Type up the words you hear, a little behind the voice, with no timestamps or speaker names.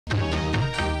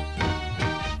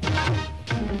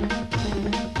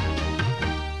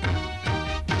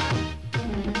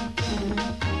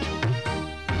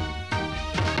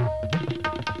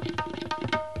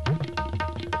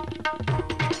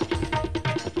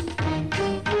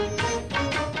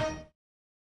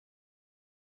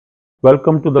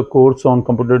Welcome to the course on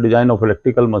computer design of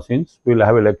electrical machines. We will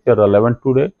have a lecture 11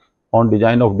 today on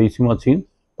design of DC machines,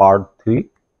 part 3.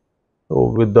 So,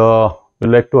 we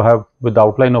like to have with the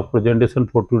outline of presentation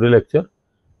for today lecture.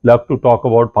 We have to talk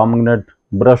about permanent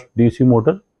brushed DC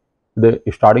motor, the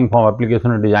starting from application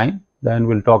and design. Then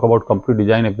we will talk about complete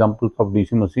design examples of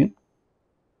DC machine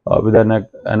with an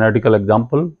analytical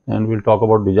example, and we will talk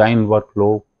about design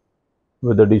workflow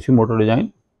with the DC motor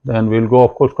design. Then we will go,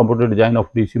 of course, computer design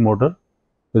of DC motor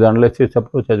with analysis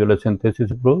approach as well as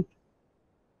synthesis approach,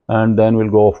 and then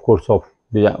we'll go, of course, of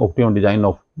the optimum design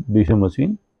of DC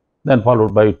machine, then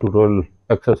followed by tutorial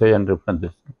exercise and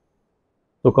references.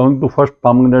 So, coming to first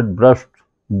permanent brushed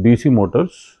DC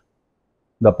motors.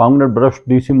 The permanent brushed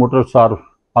DC motors are,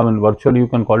 virtually you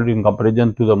can call it in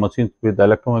comparison to the machines with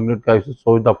electromagnetic axis,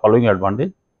 so the following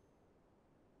advantage.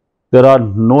 There are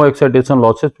no excitation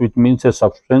losses, which means a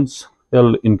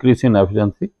substantial increase in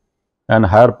efficiency and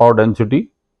higher power density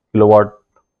kilowatt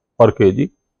per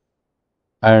kg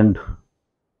and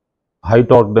high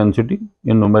torque density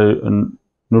in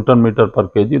Newton meter per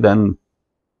kg than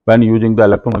when using the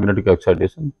electromagnetic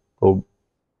excitation. So,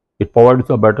 it provides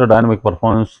a better dynamic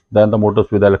performance than the motors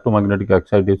with electromagnetic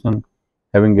excitation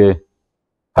having a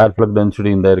higher flux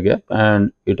density in the air gap,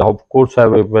 and it of course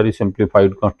have a very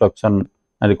simplified construction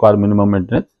and require minimum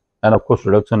maintenance, and of course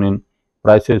reduction in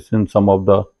prices in some of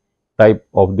the type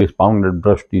of this permanent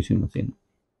brushed DC machine.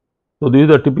 So, this is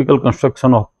the typical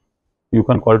construction of, you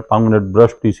can call it permanent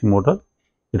brushed DC motor.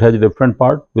 It has a different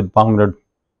part with permanent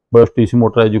brushed DC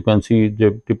motor. As you can see,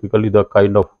 typically the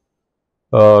kind of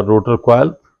rotor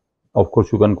coil, of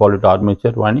course you can call it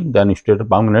armature winding, then stator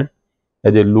permanent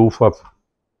as a loop of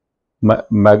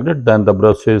magnet, then the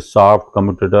brushes, shaft,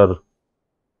 commutator,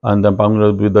 and then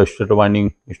permanent with the stator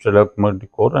winding, stator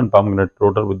magnetic core, and permanent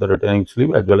rotor with the retaining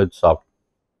sleeve as well as shaft.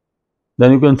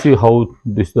 Then you can see how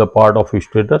this is the part of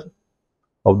stator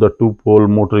of the two-pole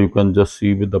motor. You can just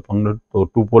see with the permanent, so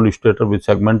two-pole stator with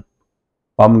segment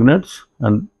permanents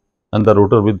and the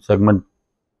rotor with segment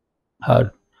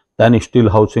then steel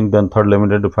housing, then third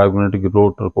laminated magnetic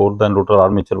rotor core, then rotor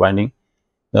armature winding,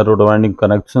 the rotor winding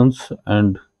connections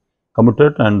and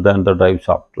commutator, and then the drive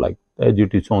shaft, like as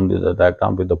it is shown in the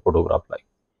diagram with the photograph like.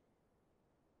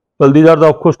 Well, these are the,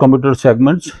 of course, commutator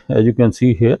segments as you can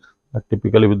see here,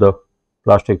 typically with the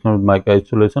plastic with mica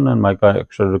isolation and mica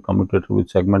extruder commutator with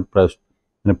segment pressed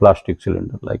in a plastic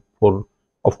cylinder, like for,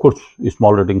 of course,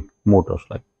 small rating motors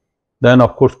like. Then,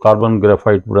 of course, carbon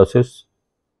graphite brushes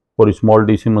for a small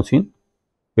DC machine,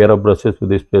 pair of brushes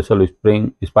with a special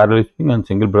spring, spiral spring, and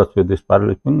single brush with a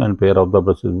spiral spring, and pair of the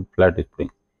brushes with flat spring.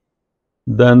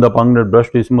 Then the permanent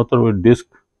brushed DC motor with disc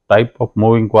type of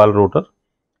moving coil rotor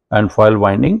and foil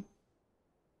winding,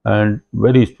 and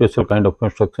very special kind of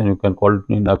construction, you can call it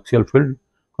in axial field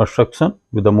construction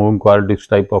with the moving coil disc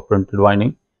type of printed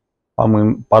winding,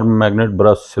 permanent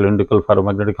brush cylindrical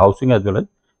ferromagnetic housing as well as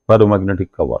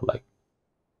ferromagnetic cover like.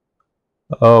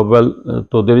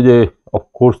 So there is a,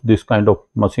 of course, this kind of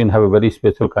machine have a very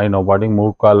special kind of winding,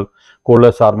 moving coil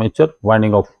coreless armature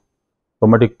winding of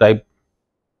chromatic type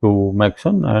to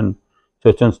Maxon and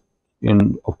sections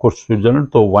in, of course, Switzerland.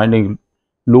 So, winding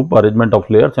loop arrangement of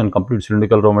layers and complete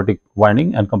cylindrical chromatic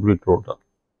winding and complete rotor.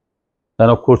 Then,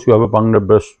 of course, you have a permanent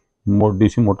brush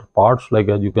DC motor parts, like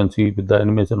as you can see with the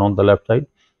animation on the left side,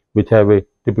 which have a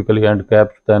typically end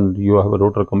caps. Then you have a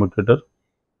rotor commutator,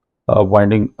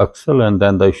 winding axle, and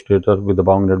then the stator with the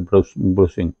permanent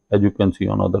brushing, as you can see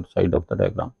on other side of the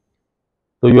diagram.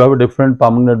 So, you have a different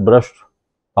permanent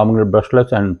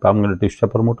brushless and permanent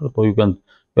stepper motor. So,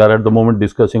 we are at the moment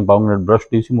discussing permanent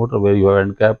brushed DC motor where you have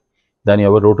end cap, then you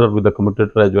have a rotor with the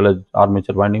commutator as well as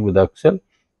armature winding with the axle,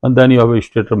 and then you have a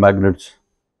stator magnets,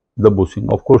 the bushing.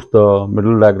 Of course, the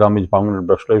middle diagram is permanent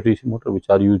brushless DC motor, which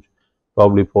are used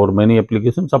probably for many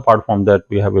applications. Apart from that,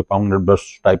 we have a permanent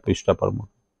brush type stepper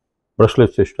motor,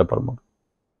 brushless stepper motor.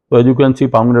 So, as you can see,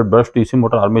 permanent brushed DC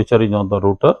motor armature is on the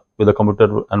rotor with the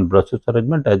commutator and brushes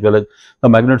arrangement, as well as the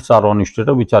magnets are on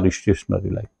stator, which are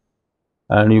stationary like.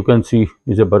 And you can see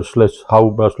is a brushless, how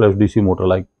brushless DC motor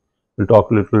like. We'll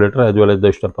talk a little later, as well as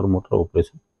the stepper motor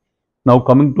operation. Now,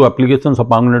 coming to applications of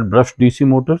permanent brushed DC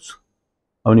motors,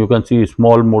 you can see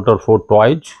small motor for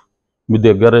toys with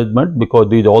the arrangement, because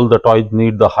these all the toys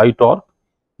need the high torque,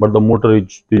 but the motor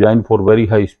is designed for very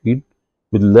high speed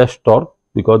with less torque,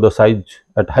 because the size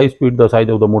at high speed, the size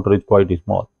of the motor is quite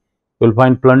small. You will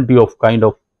find plenty of kind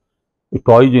of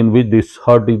toys in which this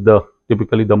hurt is the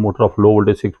typically the motor of low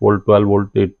voltage 6 volt, 12 volt,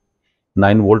 8,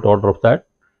 9 volt order of that,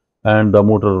 and the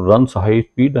motor runs high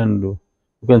speed, and you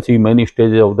can see many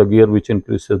stages of the gear which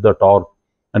increases the torque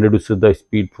and reduces the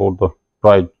speed for the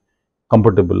toy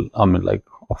comfortable, like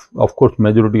of course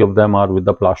majority of them are with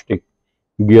the plastic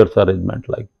gears arrangement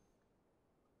like.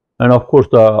 And of course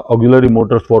the auxiliary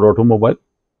motors for automobile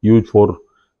used for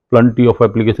plenty of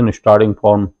application starting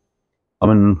from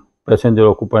passenger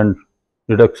occupant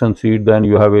reduction seat, then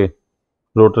you have a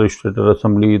rotor stator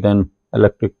assembly, then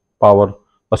electric power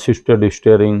assisted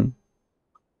steering,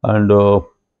 and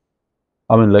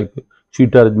like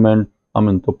seat arrangement.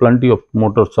 So plenty of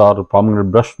motors are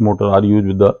permanent brushed motor are used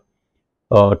with the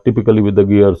typically with the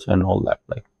gears and all that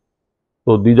like.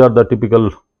 So these are the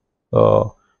typical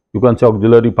you can say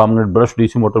auxiliary permanent brushed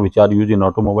DC motor which are used in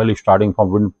automobile, starting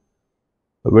from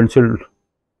windshield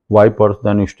wipers,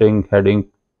 then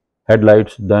steering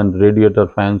headlights, then radiator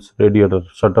fans, radiator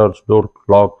shutters, door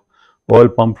lock, oil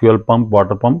pump, fuel pump,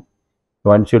 water pump,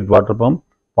 windshield water pump,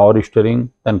 power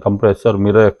steering, then compressor,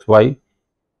 mirror XY,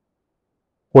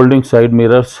 folding side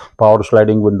mirrors, power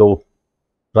sliding window,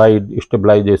 ride,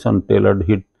 stabilization, tailored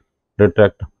heat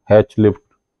retract, hatch lift,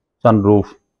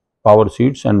 sunroof, power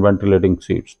seats, and ventilating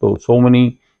seats. So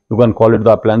many you can call it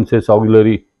the appliances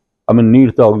auxiliary.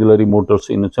 Needs the auxiliary motors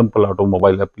in a simple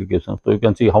automobile application. So you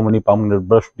can see how many permanent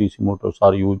brushed DC motors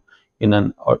are used in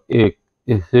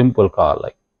a simple car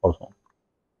like also.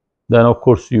 Then of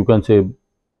course you can say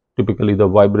typically the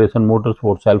vibration motors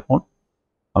for cell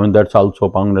phone. That's also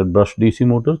permanent brushed DC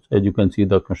motors. As you can see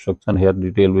the construction here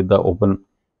detailed with the open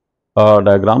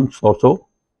diagrams also.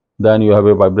 Then you have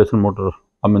a vibration motor.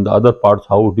 The other parts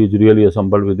how it is really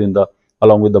assembled within the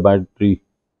along with the battery,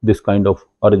 this kind of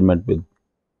arrangement with.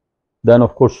 Then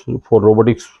of course for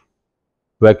robotics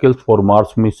vehicles for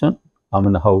Mars mission,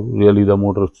 how really the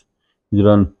motors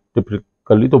run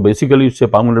typically. So basically it's a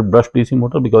permanent brushed DC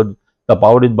motor because the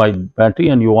power is by battery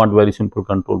and you want very simple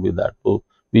control with that. So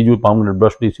we use permanent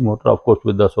brushed DC motor, of course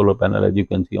with the solar panel, as you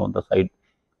can see on the side.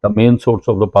 The main source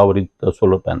of the power is the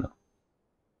solar panel.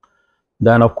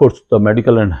 Then of course the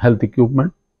medical and health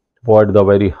equipment provide the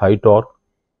very high torque,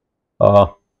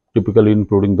 typically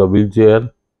including the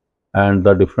wheelchair and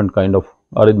the different kind of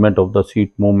arrangement of the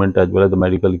seat movement as well as the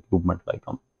medical equipment like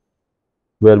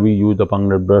where we use the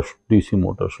permanent brushed DC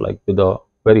motors like with a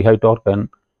very high torque and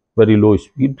very low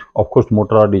speed. Of course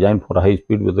motor are designed for high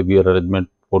speed with the gear arrangement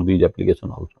for these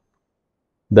applications also.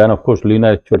 Then of course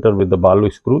linear actuator with the ball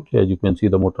screw, as you can see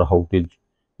the motor how it is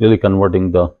really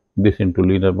converting this into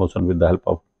linear motion with the help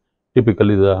of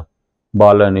typically the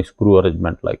ball and screw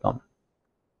arrangement like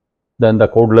Then the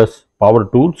codeless power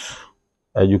tools,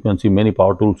 as you can see many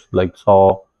power tools like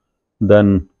saw,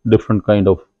 then different kind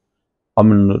of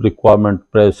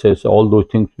requirement presses, all those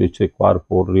things which require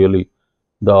for really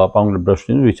the permanent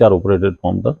brushing which are operated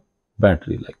from the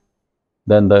battery like.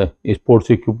 Then the sports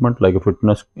equipment like a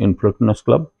fitness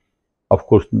club, of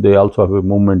course they also have a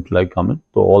movement like so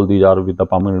all these are with the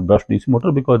permanent brushed DC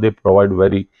motor because they provide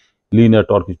very linear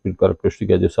torque speed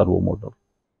characteristic as a servo motor.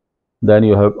 Then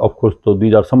you have of course, so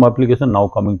these are some applications. Now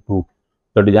coming to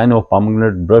the design of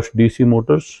permanent brushed DC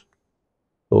motors.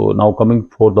 So now coming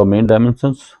for the main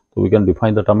dimensions, so we can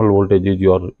define the terminal voltage is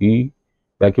your E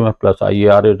vacuum plus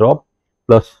IARA drop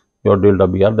plus your delta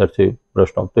BR, that's a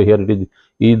brush drop. So here it is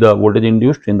E the voltage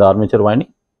induced in the armature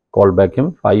winding called back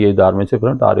EMF, IA is the armature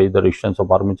current, RA is the resistance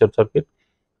of armature circuit,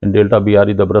 and delta BR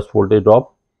is the brush voltage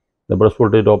drop. The brush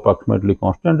voltage drop approximately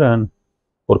constant, and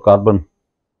for carbon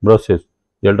brushes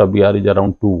delta BR is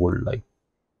around 2 volt like.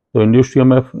 So induced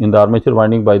EMF in the armature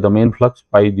winding by the main flux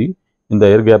phi G in the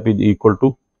air gap is equal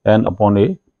to N upon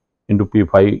A into P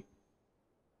phi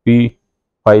G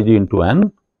into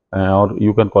N, or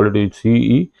you can call it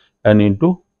CE N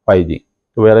into phi G.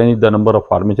 So where N is the number of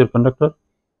armature conductor,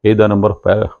 A the number of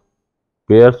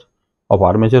pairs of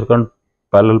armature current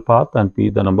parallel path, and P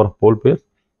the number of pole pairs,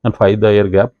 and phi the air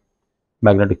gap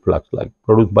magnetic flux like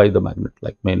produced by the magnet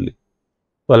like mainly.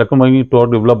 So electromagnetic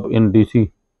torque developed in DC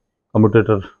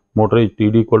commutator motor is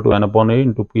TD equal to N upon A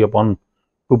into P upon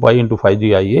 2 pi into phi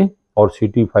G IA, or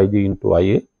CT phi G into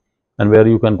IA, and where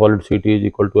you can call it CT is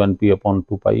equal to NP upon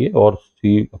 2 pi A or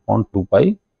C upon 2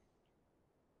 pi.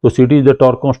 So CT is the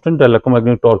torque constant,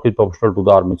 electromagnetic torque is proportional to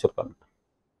the armature current,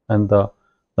 and the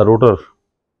rotor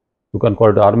you can call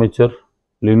it armature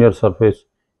linear surface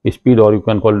speed, or you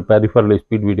can call it peripheral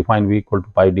speed. We define V equal to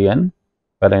pi dN,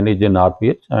 where N is in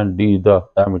RPH and D is the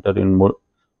diameter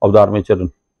of the armature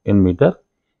in meter.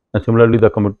 And similarly the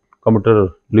commutator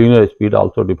linear speed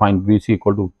also defined Vc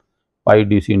equal to pi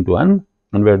dc into N,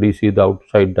 and where dc is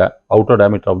the outer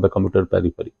diameter of the commutator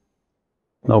periphery.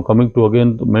 Now coming to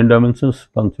again the main dimensions,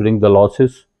 considering the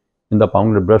losses in the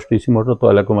permanent brushed DC motor, so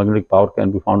electromagnetic power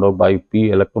can be found out by P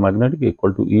electromagnetic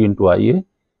equal to E into IA,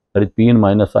 that is Pin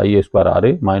minus IA square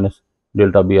RA minus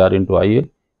delta BR into IA,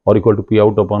 or equal to P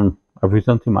out upon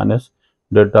efficiency minus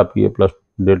delta PA plus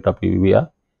delta PVR.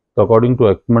 So according to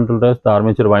experimental test, the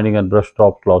armature winding and brush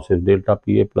drop losses delta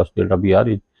PA plus delta BR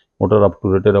is motor up to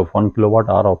rated of 1 kilowatt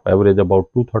hour of average about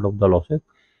 2/3 of the losses,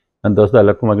 and thus the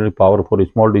electromagnetic power for a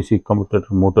small DC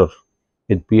commutator motor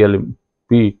is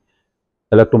P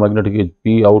electromagnetic is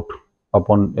P out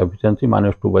upon efficiency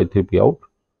minus 2 by 3 P out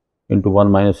into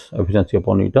 1 minus efficiency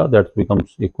upon eta, that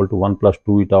becomes equal to 1 plus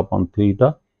 2 eta upon 3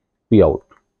 eta P out.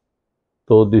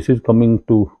 So this is coming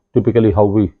to typically how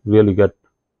we really get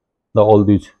all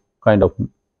these kind of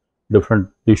different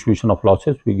distribution of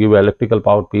losses. We give electrical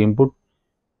power P input,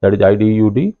 that is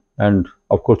IDUD, and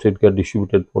of course it gets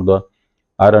distributed for the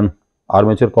iron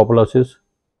armature copper losses,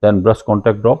 then brush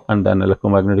contact drop, and then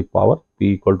electromagnetic power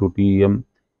P equal to TEM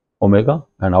omega,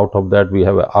 and out of that we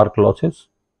have arc losses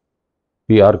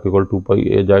P arc equal to 2 pi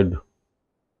A Z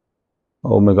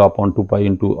omega upon 2 pi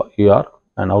into A arc,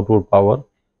 and output power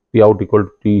P out equal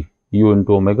to T U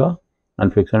into omega,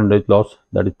 and friction index loss,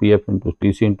 that is Pf into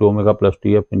Tc into omega plus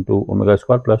Tf into omega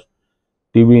square plus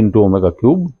Tb into omega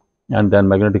cube, and then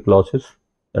magnetic losses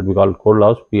that we call core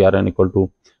loss Prn equal to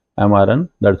mRn,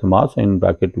 that is mass, in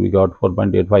bracket we got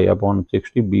 4.85 upon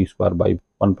 60 B square by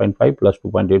 1.5 plus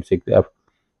 2.86 F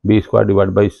B square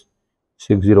divided by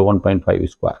 601.5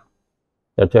 square.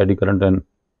 That's eddy current, and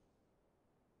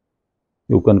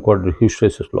you can call it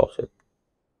hysteresis losses.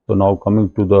 So now coming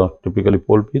to the typically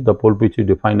pole pitch, the pole pitch is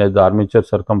defined as the armature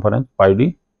circumference pi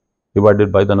d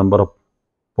divided by the number of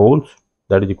poles,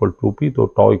 that is equal to 2p. So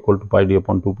tau equal to pi d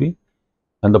upon 2p,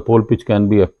 and the pole pitch can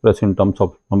be expressed in terms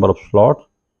of number of slots,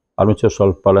 armature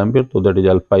slot per ampere. So that is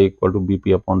alpha equal to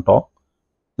bp upon tau,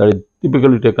 that is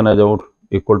typically taken as about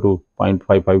equal to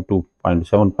 0.55 to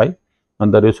 0.75,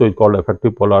 and the ratio is called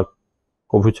effective polar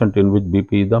coefficient, in which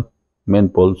bp is the main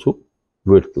pole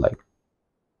width. Like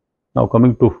now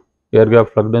coming to air gap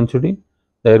flux density,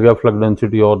 the air gap flux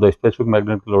density or the specific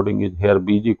magnetic loading is here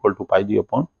Bg equal to pi g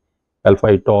upon alpha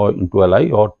I tau into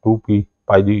Li, or 2p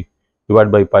pi g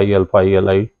divided by pi alpha I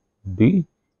Li d,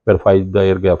 where phi is the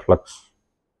air gap flux,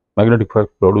 magnetic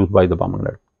flux produced by the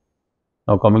permagnet.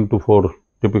 Now coming to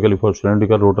typically for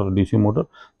cylindrical rotor DC motor,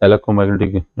 the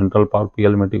electromagnetic internal power P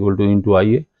element equal to into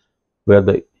Ia, where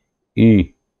the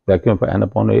E vacuum of N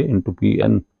upon A into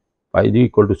Pn pi g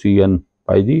equal to Cn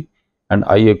pi g, and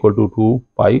I equal to 2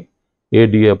 pi A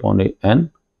dA upon A n.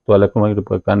 So electromagnetic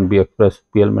power can be expressed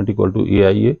P element equal to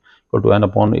AIA equal to N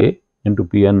upon A into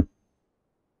Pn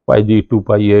pi g 2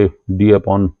 pi A d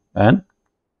upon n,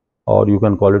 or you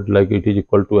can call it like it is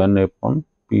equal to N upon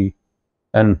P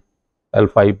n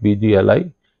alpha I P g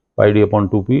Li pi d upon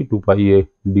 2p 2 pi A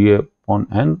d upon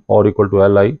n, or equal to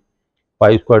Li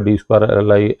pi square d square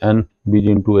Li n Bg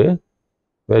into A,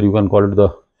 where you can call it the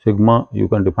sigma. You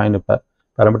can define a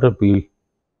parameter P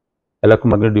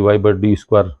electromagnetic divided by d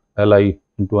square Li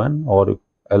into n, or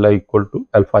Li equal to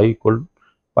alpha I equal to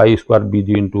pi square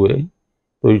Bg into A.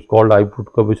 So it's called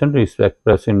output coefficient, is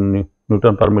expressed in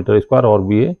Newton per meter square or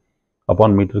VA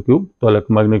upon meter cube. So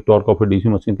electromagnetic torque of a DC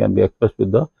machine can be expressed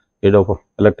with the aid of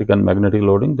electric and magnetic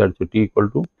loading, that's T equal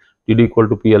to Td equal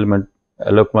to P element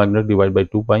electromagnetic divided by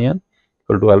 2 pi n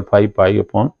equal to alpha I pi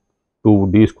upon 2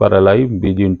 d square Li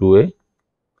Bg into A.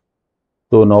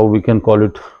 So now we can call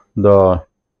it the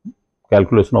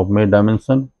calculation of made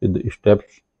dimension with the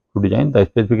steps to design. The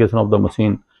specification of the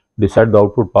machine decide the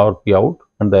output power P out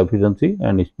and the efficiency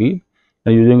and speed,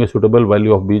 and using a suitable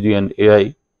value of Bg and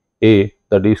Ai,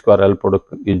 the d square L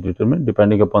product is determined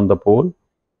depending upon the pole.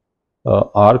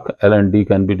 Arc L and D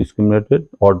can be discriminated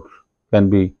or can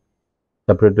be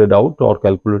separated out or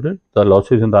calculated. The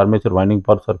losses in the armature winding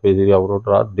per surface area of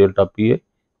rotor are delta Pa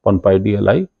upon pi d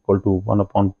Li equal to 1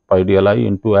 upon pi d Li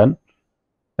into n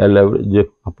L average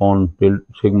upon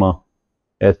sigma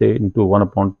Sa into 1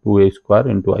 upon 2a square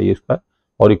into Ia square,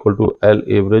 or equal to L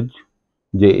average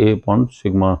Ja upon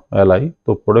sigma Li.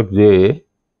 So product Ja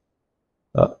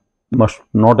must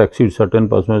not exceed certain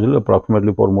percentage,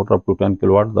 approximately for motor up to 10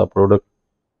 kilowatt. The product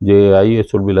JAI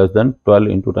should be less than 12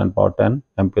 into 10 power 10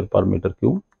 ampere per meter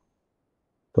cube.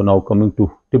 So now coming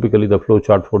to typically the flow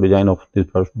chart for design of this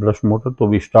brush motor. So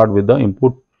we start with the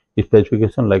input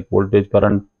specification like voltage,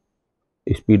 current,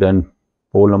 speed and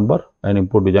pole number, and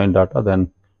input design data,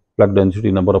 then flux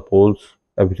density, number of poles,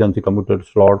 efficiency commutator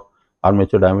slot,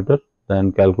 armature diameter,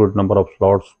 then calculate number of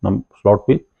slots, slot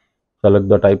width, select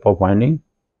the type of winding.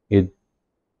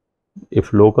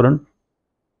 If low current,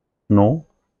 no,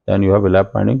 then you have a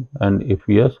lap winding, and if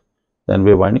yes, then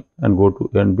wave winding, and go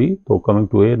to A and B. So coming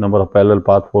to A, number of parallel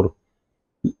path for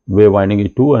wave winding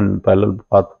is 2, and parallel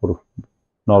path for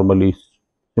normally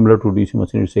similar to DC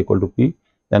machine is equal to P.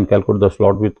 Then calculate the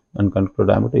slot width and conductor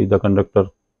diameter. If the conductor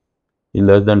is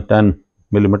less than 10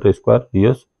 millimeter square,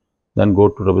 yes, then go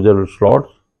to trapezoidal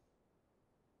slots,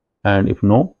 and if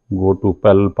no, go to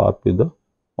parallel path with the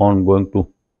on going to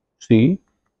C,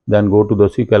 then go to the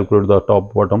C, calculate the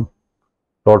top bottom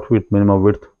slot width, minimum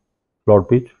width, slot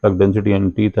pitch, flux density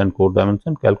and teeth and core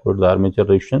dimension, calculate the armature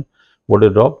resistance,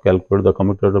 voltage drop, calculate the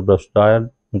commutator brush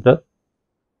diameter,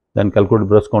 then calculate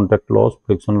brush contact loss,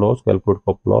 friction loss, calculate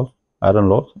copper loss, iron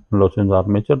loss, loss in the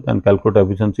armature, then calculate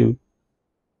efficiency,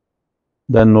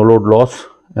 then no load loss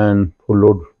and full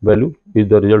load value. Is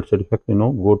the result satisfactory?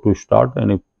 No. Go to start,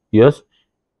 and if yes,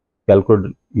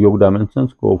 calculate yoke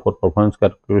dimensions, go for performance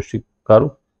characteristic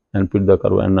curve and fit the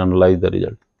curve and analyze the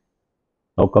result.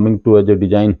 Now coming to as a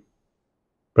design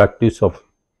practice of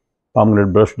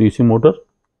permanent brush DC motor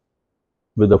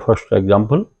with the first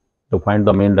example. To find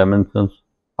the main dimensions,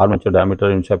 armature diameter,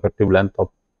 inch effective length of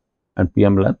and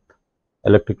PM length,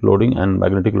 electric loading and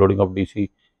magnetic loading of DC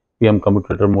PM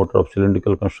commutator motor of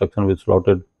cylindrical construction with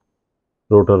slotted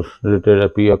rotor rated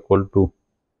at P out equal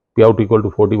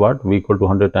to 40 watt, V equal to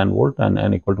 110 volt and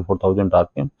N equal to 4000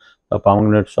 RPM. The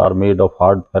permanents are made of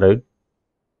hard ferrite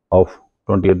of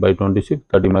 28 by 26,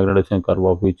 the demagnetization curve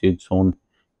of which is shown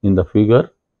in the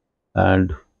figure,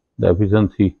 and the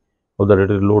efficiency of the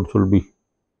rated load should be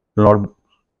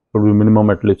minimum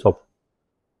at least of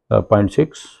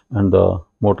 0.6, and the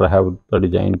motor have the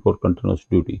design for continuous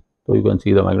duty. So you can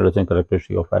see the magnetization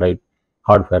characteristic of ferrite,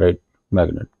 hard ferrite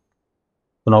magnet.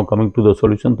 So now coming to the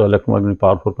solution, the electromagnetic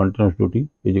power for continuous duty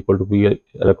is equal to P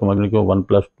electromagnetic of 1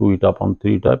 plus 2 eta upon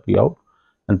 3 eta P out,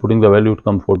 and putting the value it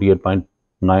comes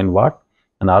 48.9 watt,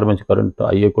 and armature current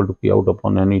I equal to P out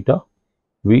upon N eta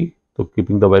V. So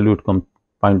keeping the value it comes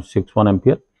 0.61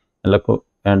 ampere,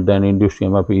 and then induced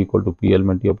EMF equal to P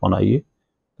element upon IA.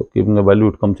 So keeping the value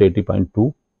it comes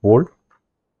 80.2 volt.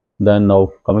 Then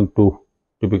now coming to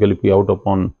typically P out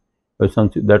upon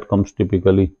efficiency, that comes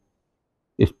typically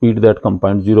speed that comes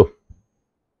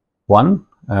 0.01,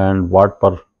 and watt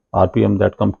per RPM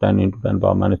that comes 10 into 10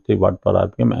 power minus 3 watt per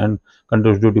RPM, and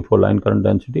continuous duty for line current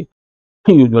density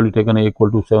usually taken equal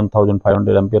to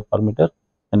 7500 ampere per meter,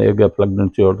 and air gap flux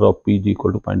density order of P is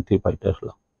equal to 0.35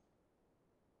 Tesla.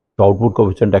 The output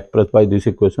coefficient expressed by this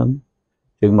equation,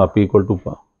 sigma P equal to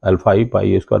alpha I pi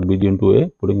A square BG into A,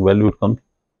 putting value it comes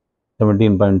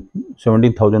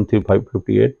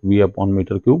 17,358 V upon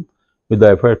meter cube, with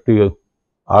the effective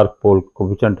arc pole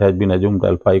coefficient has been assumed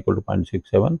alpha equal to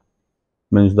 0.67,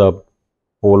 means the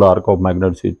pole arc of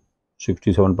magnets is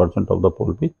 67% of the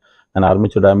pole pitch, and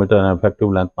armature diameter and effective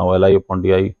length now Li upon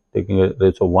Di taking a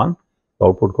ratio of 1. The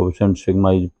output coefficient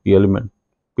sigma is P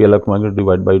electromagnetic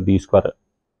divided by D square,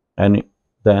 and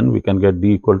then we can get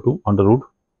D equal to under root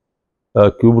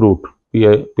cube root P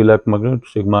electromagnetic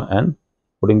sigma N,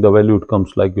 putting the value it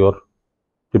comes like your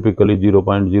typically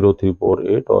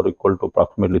 0.0348 or equal to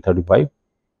approximately 35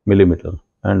 millimeter,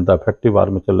 and the effective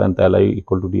armature length Li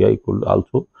equal to Di equal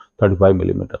also 35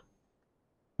 millimeter.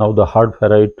 Now the hard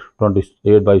ferrite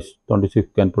 28 by 26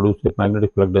 can produce a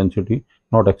magnetic flux density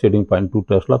not exceeding 0.2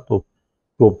 Tesla. So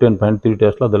to obtain 0.3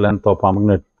 Tesla, the length of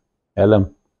permanent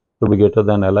Lm should be greater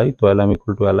than Li. So Lm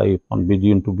equal to Li upon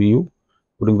Bg into Bu,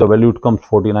 putting the value it comes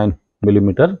 49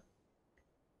 millimeter.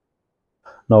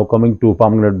 Now coming to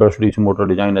permanent brush DC motor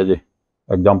design as a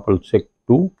example sec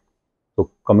 2.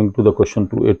 So coming to the question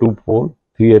 2, a 2-pole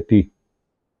 380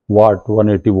 watt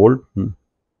 180 volt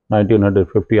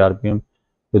 1950 RPM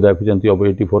with the efficiency of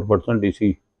 84%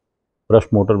 DC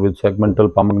brush motor with segmental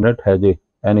permanent has a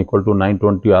N equal to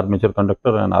 920 armature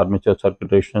conductor, and armature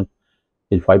circuit resistance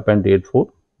is 5.84.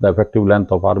 The effective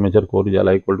length of armature core is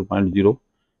Li equal to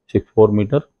 0.064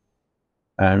 meter,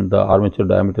 and the armature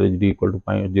diameter is D equal to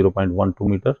 0.12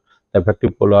 meter. The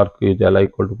effective pole arc is Li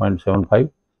equal to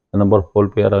 0.75. The number of pole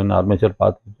pair in armature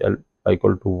path is A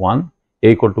equal to 1,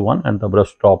 and the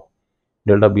brush top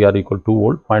delta Br equal to 2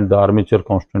 volt. Find the armature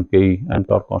constant Ke and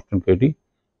torque constant Kt,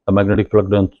 the magnetic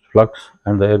flux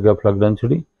and the air gap flux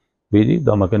density Bg,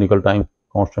 the mechanical time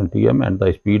constant Tm, and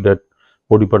the speed at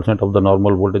 40% of the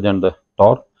normal voltage, and the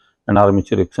torque and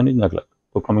armature action is neglected.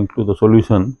 So coming to the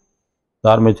solution, the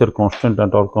armature constant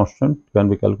and torque constant can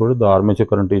be calculated. The armature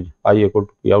current is I equal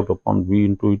to P out upon V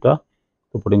into eta.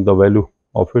 So putting the value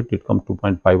of it comes to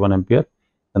 2.51 ampere,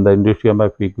 and the induced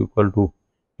EMF equal to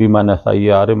P minus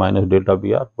IARA minus delta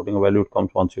Br, putting a value it comes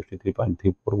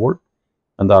 163.34 volt,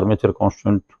 and the armature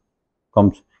constant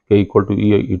comes K equal to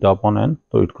E eta upon N.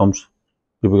 So it comes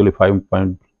typically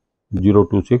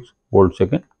 5.026 volt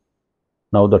second.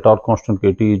 Now the torque constant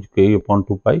Kt is K upon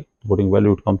 2 pi, putting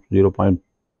value it comes 0.8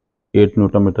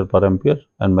 Newton meter per ampere,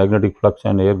 and magnetic flux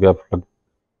and air gap flux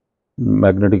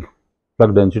magnetic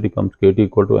flux density comes Kt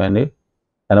equal to Na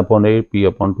N upon A P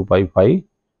upon 2 pi phi,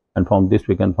 and from this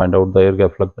we can find out the air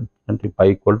gap flux density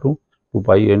pi equal to 2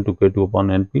 pi into K2 upon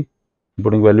Np.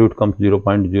 Putting value, it comes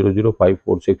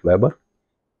 0.00546 Weber.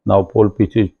 Now pole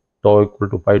pitch is tau equal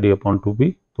to pi d upon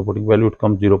 2b. So putting value, it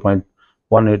comes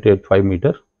 0.1885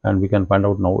 meter, and we can find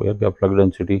out now air gap flux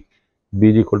density B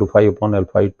is equal to 5 upon L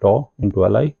phi tau into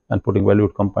Li, and putting value,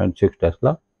 it comes 0.6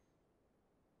 Tesla.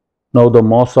 Now the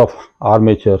mass of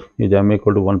armature is m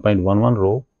equal to 1.11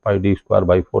 rho pi d square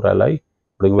by 4 Li.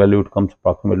 Putting value, it comes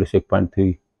approximately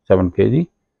 6.37 kg.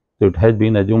 So it has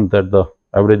been assumed that the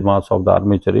average mass of the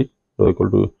armature is equal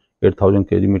to 8000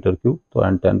 kg meter cube. So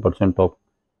and 10% of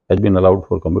has been allowed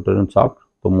for commuter and shaft.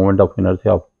 So moment of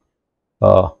inertia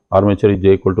of armature is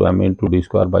J equal to m into d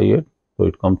square by 8. So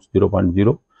it comes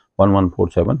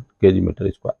 0.01147 kg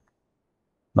meter square.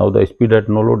 Now the speed at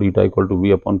no load eta equal to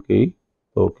v upon ke.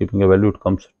 So keeping a value, it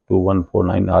comes to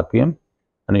 149 rpm,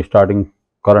 and starting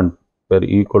current where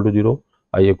E equal to 0,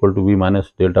 I equal to v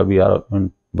minus delta v r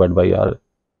divided by ra,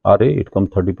 it comes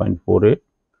 30.48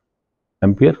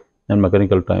 ampere, and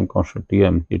mechanical time constant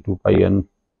Tm is 2 pi n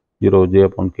 0 j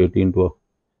upon kt into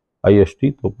ist.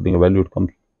 So putting a value, it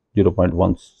comes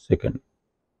 0.1 second.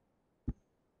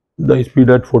 The speed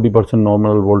at 40%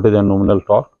 nominal voltage and nominal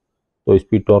torque. So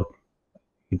speed torque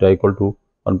eta equal to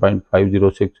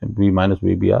 1.506 v minus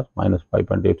vbr minus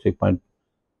 5.86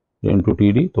 into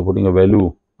td. So putting a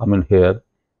value, I mean here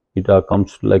eta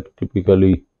comes like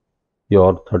typically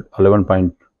your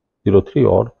 11.03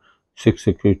 or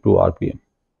 662 rpm.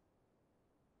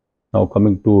 Now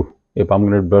coming to a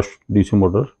permanent brush DC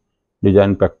motor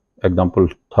design example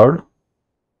third.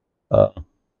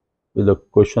 With the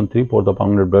question 3, for the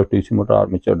permanent brush DC motor,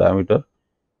 armature diameter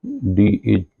D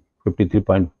is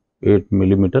 53.8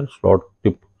 millimeter, slot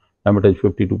tip diameter is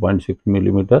 52.6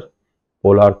 millimeter,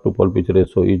 pole arc to pole pitch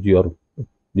ratio is your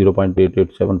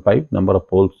 0.8875, number of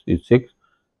poles is 6,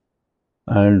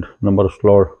 and number of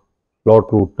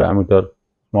slot root diameter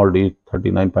small d is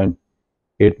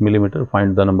 39.8 millimeter.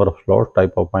 Find the number of slots,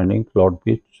 type of winding, slot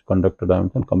pitch, conductor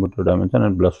dimension, commutator dimension,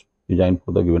 and brush design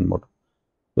for the given motor.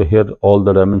 So here all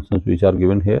the dimensions which are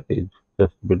given here is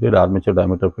just repeated. Armature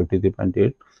diameter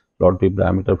 53.8, slot tip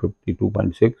diameter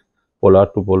 52.6, pole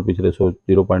arc to pole pitch ratio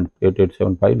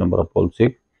 0.8875, number of poles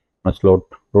 6, and slot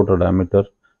rotor diameter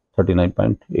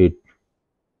 39.8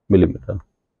 millimeter.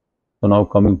 So now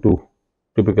coming to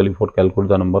typically for calculate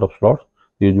the number of slots,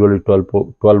 usually 12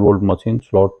 volt machine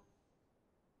slot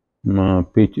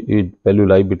pitch is value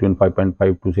lie between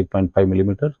 5.5 to 6.5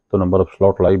 millimeter. So number of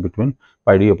slot lie between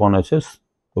pi d upon ss.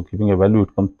 So keeping a value,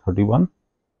 it comes 31,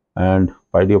 and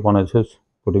pi d upon ss,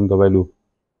 putting the value,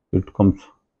 it comes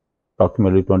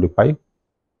approximately 25.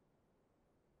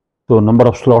 So number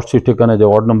of slots is taken as a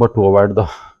odd number to avoid the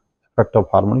effect of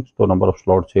harmonics. So number of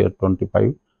slots here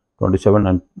 25,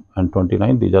 27 and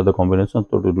 29. These are the combinations.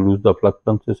 So to reduce the flux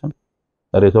transition,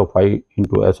 the ratio of phi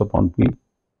into s upon p,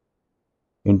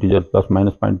 integer plus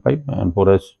minus 0.5, and for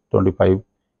s 25,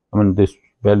 I mean this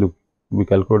value we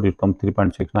calculate, it comes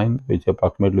 3.69, which is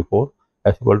approximately 4.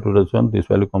 S equal to resistance, this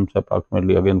value comes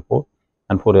approximately again 4,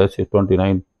 and for s is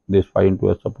 29, this phi into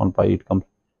s upon pi, it comes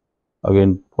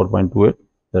again 4.28,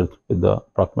 that's with the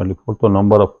approximately 4. So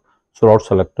number of slots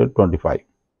selected 25.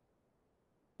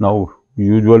 Now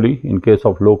usually in case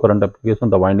of low current application,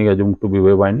 the winding assumed to be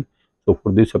wave winding. So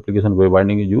for this application, wave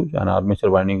winding is used, and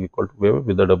armature winding equal to wave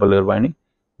with the double air winding.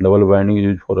 Double winding is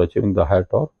used for achieving the higher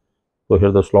torque. So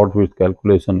here the slot width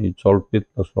calculation is solved with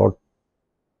the slot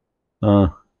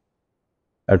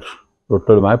at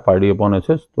rotor map pi d upon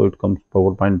ss. So it comes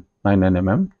 4.99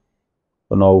 mm.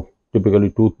 So now typically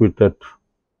tooth width at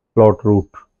slot root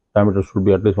diameter should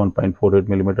be at least 1.48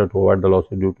 millimeter to avoid the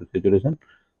losses due to saturation.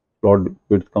 Slot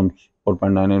width comes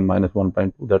 4.99 minus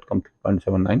 1.2, that comes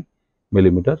 3.79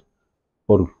 millimeter.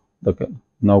 For the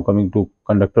now coming to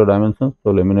conductor dimensions,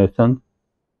 so lamination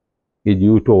is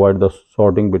used to avoid the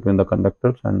sorting between the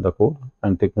conductors and the core,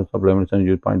 and thickness of lamination is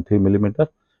used 0.3 millimeter,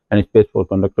 and space for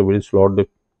conductor width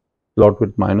slot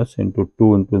width minus into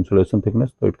 2 into insulation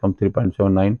thickness. So it comes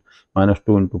 3.79 minus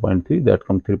 2 into 0.3, that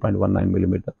comes 3.19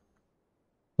 millimeter.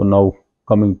 So now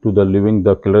coming to the leaving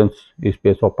the clearance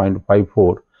space of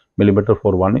 0.54 millimeter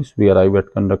for 1 inch, we arrive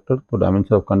at conductor. So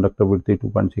dimension of conductor width is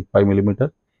 2.65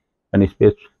 millimeter, and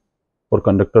space for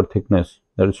conductor thickness,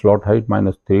 that is slot height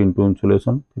minus 3 into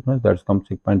insulation thickness, that comes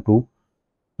 6.2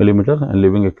 millimeter, and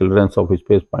leaving a clearance of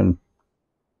space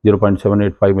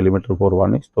 0.785 millimeter for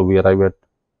 1 inch. So we arrive at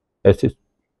S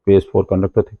space for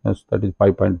conductor thickness, that is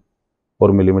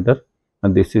 5.4 millimeter,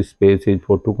 and this is space is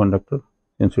for 2 conductors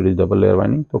since it is double layer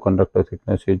winding. So conductor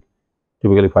thickness is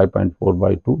typically 5.4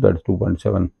 by 2, that is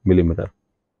 2.7 millimeter.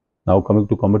 Now coming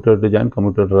to commutator design,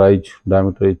 commutator rise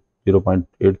diameter is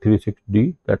 0.836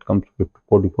 D, that comes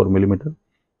 44 millimeter,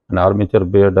 and armature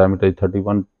bare diameter is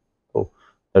 31. So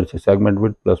that's a segment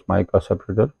width plus mica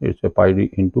separator. It's a pi d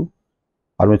into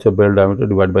armature bare diameter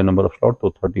divided by number of slots.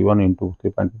 So 31 into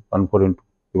 3.14 into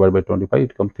divided by 25,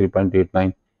 it comes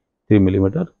 3.893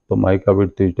 millimeter. So mica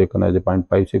width is taken as a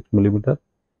 0.56 millimeter,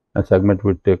 and segment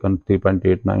width taken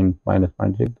 3.89 minus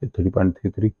 0.6 is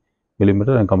 3.33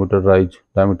 millimeter, and computerized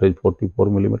diameter is 44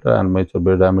 millimeter, and armature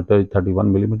bare diameter is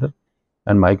 31 millimeter,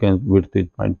 and mica width is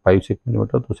 0.56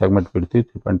 millimeter. So segment width is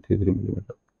 3.33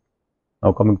 millimeter.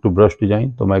 Now coming to brush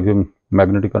design, the maximum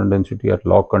magnetic current density at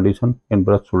lock condition in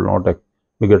brush should not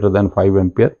be greater than 5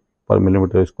 ampere per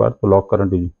millimeter square. So lock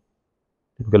current is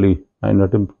typically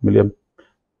 900 milliamp.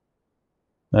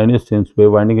 9 is since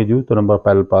wave winding is used, the number of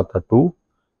parallel paths are 2.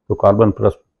 So carbon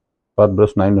plus per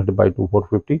brush 900 by 2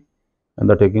 450, and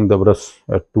the taking the brush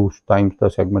at 2 times the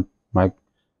segment mic.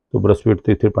 So brush width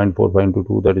is 3.45 into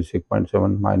 2, that is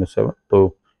 6.7 minus 7.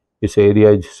 So its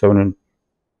area is 7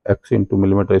 x into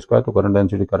millimeter square. So current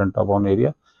density, current upon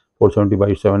area, 470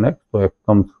 by 7x. So x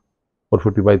comes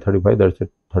 450 by 35, that's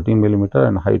 13 millimeter,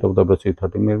 and height of the brush is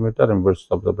 13 millimeter, and width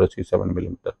of the brush is 7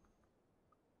 millimeter.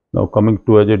 Now coming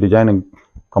to as a design and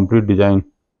complete design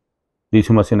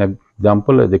DC machine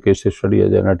example as a case study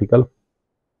as an article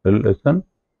lesson.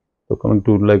 So coming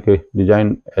to like a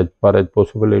design as far as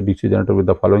possible a DC generator with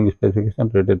the following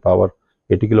specification: rated power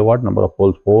 80 kilowatt, number of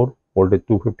poles 4, voltage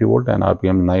 250 volt, and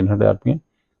RPM 900 RPM.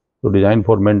 So design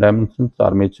for main dimensions: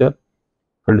 armature,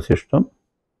 field system.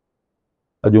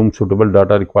 Assume suitable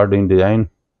data required in design.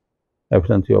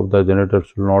 Efficiency of the generator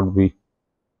should be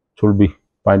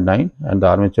 0.9, and the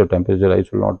armature temperature rise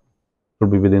should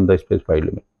be within the specified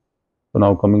limit. So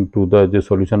now coming to the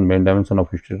solution: main dimension of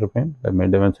stator frame. The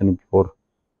main dimension for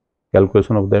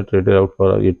calculation of that rated out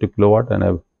for 80 kilowatt,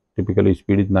 and typically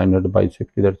speed is 900 by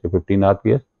 60, that's 15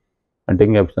 RPS, and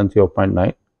taking efficiency of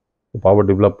 0.9. The power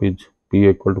developed is P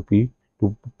equal to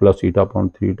P2 plus eta upon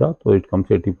 3 eta, so it comes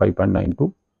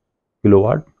 85.92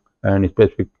 kilowatt, and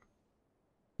specific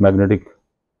magnetic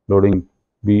loading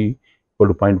B equal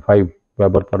to 0.5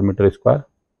 Weber per meter square,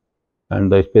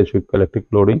 and the specific electric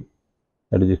loading,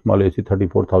 that is small AC,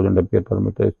 34,000 ampere per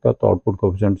meter square. So output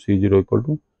coefficient C0 equal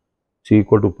to C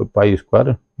equal to pi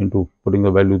square into putting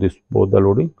the value this both the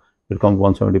loading, it comes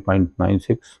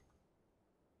 170.96,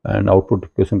 and output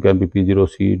equation can be P0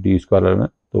 C D square ln.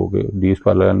 So okay, D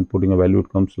square ln putting a value, it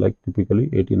comes like typically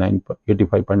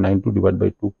 85.92 divided by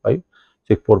 2 pi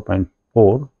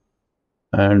 64.4,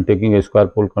 and taking a square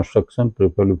pole construction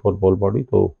preferably for pole body.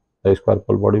 So the square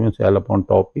pole body means L upon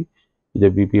top P is a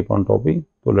BP upon top P.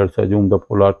 So let's assume the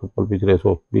pole arc to pole pitch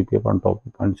ratio BP upon top P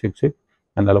 0.66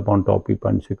 and L upon top P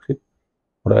 0.66.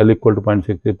 For L equal to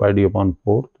 0.66 pi D upon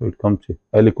 4, so it comes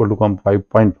L equal to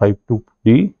 5.52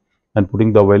 D, and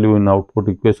putting the value in output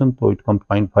equation, so it comes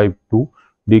 0.52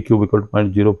 D cube equal to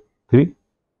 0.03,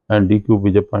 and D cube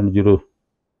is a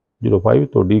 0.005,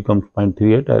 so D comes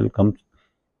 0.38, L comes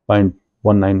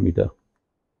 0.19 meter.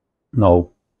 Now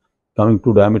coming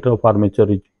to diameter of armature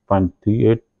is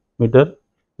 0.38 meter,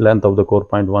 length of the core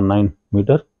 0.19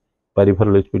 meter,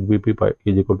 peripheral speed BP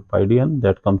is equal to pi d, and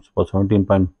that comes for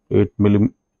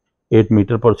 17.8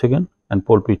 meter per second, and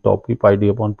pole pitch top P pi d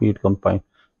upon P, it comes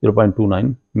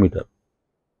 0.29 meter.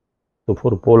 So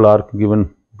for pole arc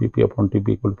given BP upon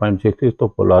TP equal to 0.66, so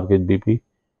pole arc is BP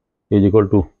is equal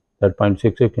to that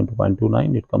 0.66 into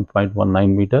 0.29, it comes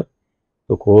 0.19 meter.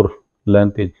 So core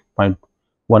length is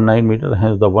 0.19 meter,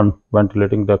 hence the one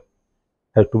ventilating duct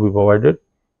has to be provided.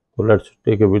 So let's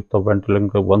take a width of ventilating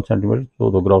duct 1 centimeter. So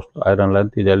the gross iron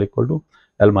length is L equal to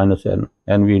L minus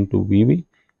NV into VV.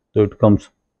 So it comes,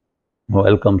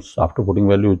 L comes after putting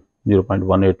value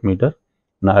 0.18 meter.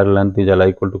 Now iron length is Li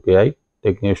equal to Ki,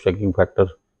 taking a stacking factor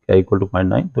Ki equal to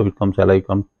 0.9. So it comes Li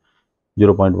comes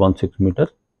 0.16 meter.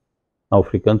 Now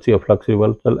frequency of flux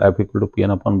reversal F equal to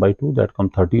Pn upon by 2, that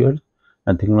comes 30 Hz,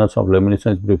 and thickness of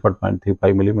lamination is preferred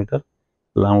 0.35 millimeter.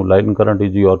 Now line current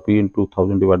is your P into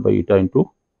 1000 divided by eta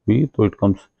into V, so it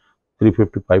comes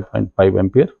 355.5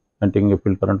 ampere, and taking a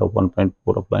field current of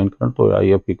 1.4 of line current, so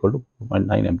IF equal to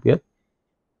 2.9 ampere.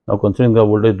 Now considering the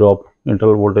voltage drop,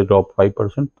 internal voltage drop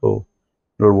 5%, so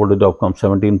internal voltage drop comes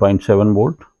 17.7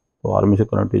 volt. So armature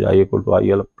current is I equal to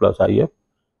IL plus IF,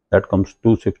 that comes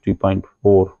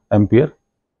 260.4 ampere.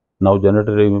 Now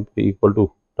generator equal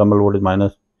to terminal voltage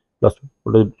minus plus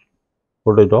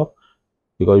voltage drop,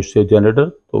 because it's a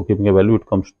generator, so keeping a value, it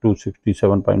comes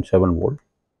 267.7 volt.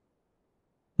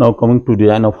 Now coming to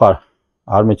design of our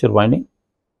armature winding.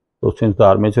 So since the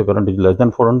armature current is less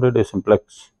than 400, a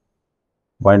simplex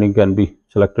winding can be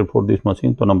selected for this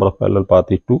machine. So number of parallel path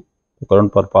is 2. The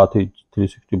current per path is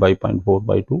 360 by 0.4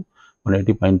 by 2.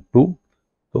 180.2.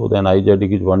 So then IZ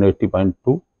is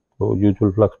 180.2. So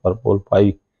usual flux per pole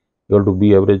pi equal to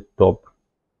B average top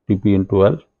TP into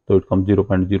L. So it comes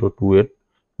 0.028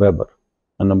 Weber.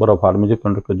 And number of armature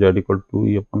conductor Z equal to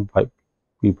E upon 5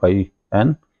 P phi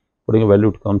N. Putting a value,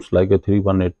 it comes like a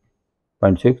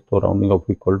 318.6. So rounding off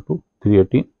equal to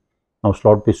 318. Now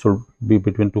slot pitch should be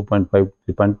between 2.5 to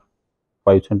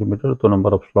 3.5 centimeter. So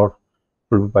number of slots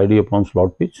will be pi d upon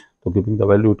slot pitch. So giving the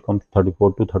value, it comes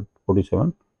 34 to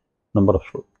 47 number of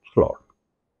slot.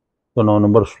 So now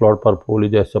number of slot per pole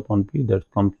is S upon P, that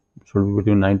comes should be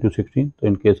between 9 to 16. So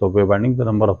in case of wave winding, the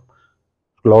number of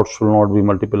slots should not be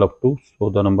multiple of 2. So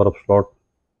the number of slot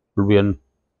will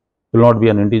not be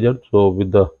an integer. So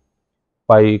with the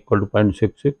pi equal to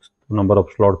 0.66, the number of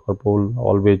slot per pole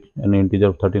always an integer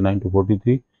of 39 to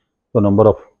 43. So number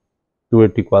of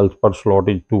 280 coils per slot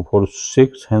is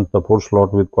 246. Hence the 4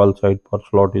 slot with coil side per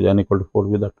slot is n equal to 4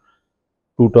 with that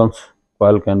 2 turns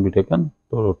coil can be taken.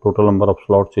 So total number of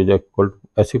slots is equal to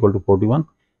S equal to 41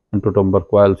 and total number of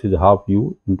coils is half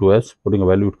U into S. Putting a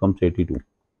value, it comes 82.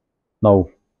 Now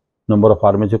number of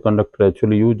armature conductor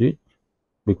actually used is,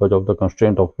 because of the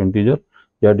constraint of integer,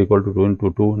 Z equal to 2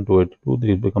 into 2 into 82,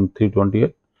 this becomes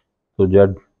 328. So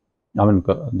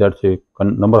that's a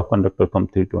number of conductor comes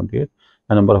 328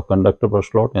 and number of conductor per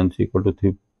slot NC equal to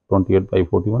 328 by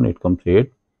 41, it comes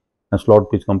 8. And slot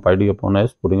pitch comes pi d upon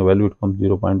S. Putting a value, it comes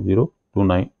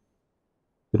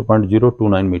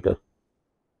 0.029 meter.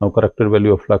 Now corrected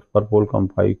value of flux per pole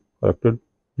comes pi corrected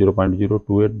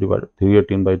 0.028 divided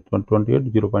 318 by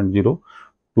 28,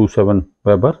 0.027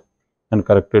 Weber. And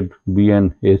corrected B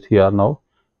and AC are now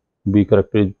B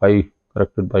corrected by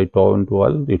tau into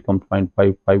L, it comes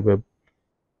 0.55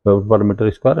 Weber per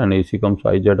meter square, and AC comes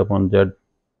IZ upon Z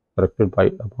corrected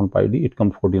upon pi d, it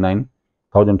comes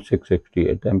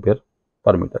 49,668 ampere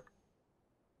per meter.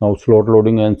 Now slot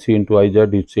loading NC into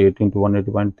IZ is 18 to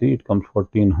 180.3, it comes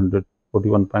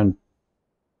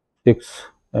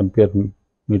 1441.6 ampere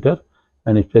meter,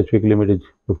 and its specific limit is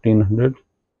 1500.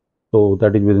 So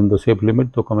that is within the safe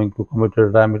limit. So coming to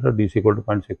commutator diameter, D is equal to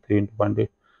 0.63 into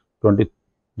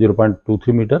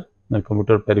 0.23 meter, and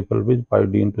commutator peripheral width pi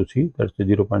d into C, that's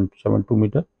 0.72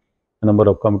 meter. The number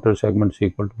of commutator segments is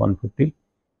equal to 150.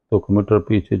 So commutator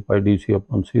pitch is pi d C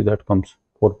upon C, that comes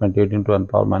 4.8 into 10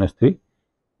 power minus 3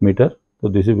 meter. So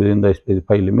this is within the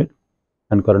specified limit.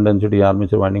 And current density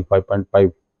armature winding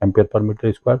 5.5 ampere per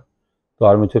meter square. So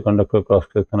armature conductor cross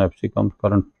section FC comes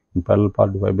current in parallel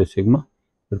path divided by sigma,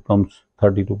 it comes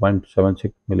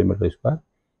 32.76 millimeter square.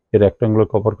 A rectangular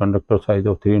copper conductor size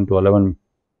of 3 into 11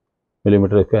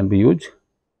 millimeter can be used.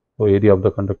 So area of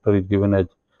the conductor is given as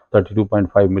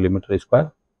 32.5 millimeter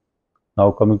square.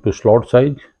 Now coming to slot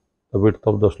size, the width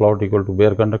of the slot equal to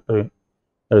bare conductor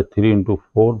at 3 into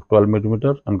 4, 12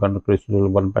 millimeter, and conductor is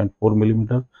 1.4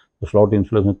 millimeter. The slot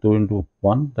insulation 2 into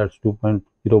 1, that's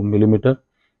 2.0 millimeter,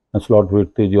 and slot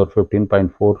width is your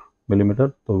 15.4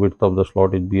 millimeter. The width of the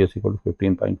slot is BS equal to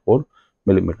 15.4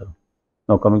 millimeter.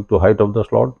 Now coming to height of the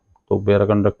slot, so bare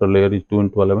conductor layer is 2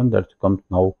 into 11, that comes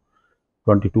now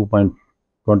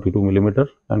 22.22 millimeter,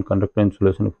 and conductor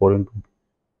insulation is 4 into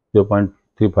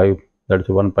 0.35, that is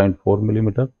 1.4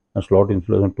 millimeter, and slot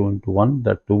insulation 2 into 1,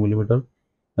 that 2 millimeter,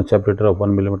 and separator of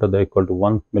 1 millimeter, they equal to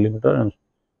 1 millimeter, and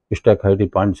stack height is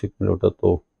 0.6 millimeter.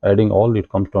 So adding all, it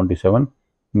comes 27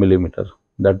 millimeter.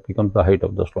 That becomes the height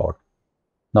of the slot.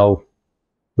 Now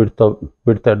width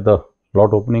at the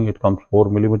slot opening, it comes 4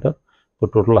 millimeter. So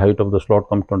total height of the slot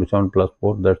comes 27 plus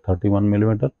 4, that's 31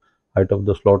 millimeter. Height of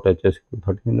the slot HS equal to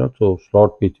 30 millimeter. So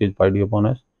slot pitch is pi d upon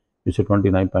S, which is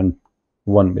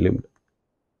 29.1 millimeter.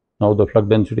 Now the flux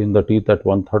density in the teeth at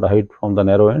 1/3 height from the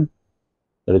narrow end,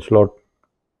 that is slot,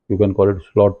 you can call it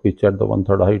slot pitch at the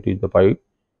 1/3 height, is the pi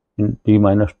in T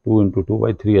minus 2 into 2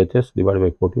 by 3 HS divided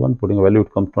by 41. Putting a value,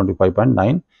 it comes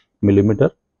 25.9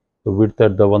 millimeter. The width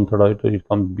at the 1/3 height, it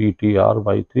comes BTR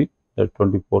by 3, that's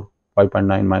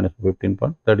 5.9 minus 15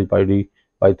 point, that is pi d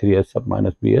by 3 S sub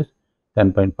minus BS,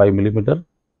 10.5 millimeter.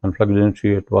 And flux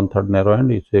density at 1/3 narrow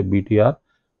end is a BTR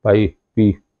by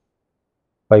P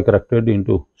pi corrected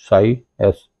into psi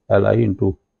S Li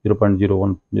into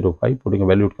 0.0105. Putting a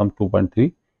value, it comes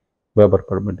 2.3 Weber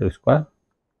per meter square.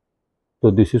 So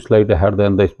this is slightly higher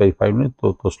than the specified limit.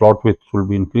 So the slot width should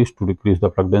be increased to decrease the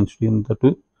flux density in the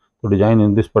tooth. So design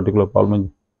in this particular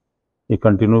problem, we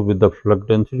continue with the flux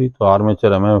density. So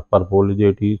armature MMF per pole is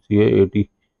 80 CA 80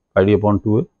 pi d upon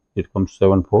 2A. It comes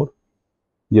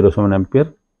 7407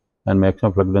 ampere, and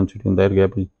maximum flux density in the air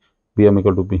gap is BM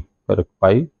equal to B per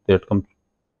pi, that comes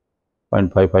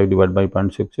 0.55 divided by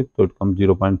 0.66. So it comes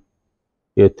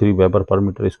A3 Weber per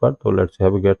meter square. So let's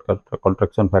have a get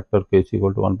contraction factor K is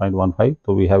equal to 1.15.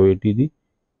 So we have ATG.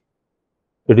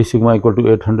 AT sigma equal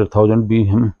to 800,000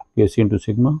 Bm Kc into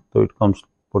sigma. So it comes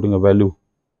putting a value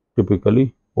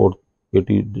typically for AT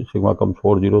sigma comes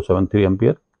 4073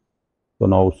 ampere. So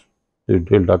now the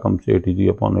delta comes ATG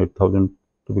upon 8000.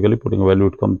 Typically putting a value,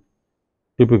 it comes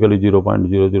typically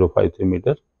 0.0053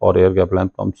 meter, or air gap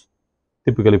length comes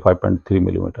typically 5.3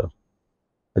 millimeter,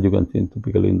 as you can see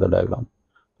typically in the diagram.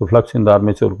 So flux in the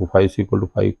armature phi is equal to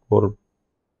phi core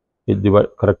is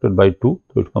corrected by 2,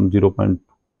 so it comes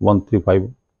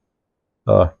 0.135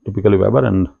 typically Weber,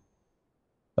 and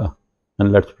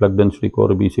let's plug density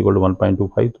core B is equal to 1.25,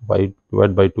 so phi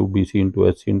divided by 2 BC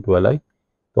into SC into Li.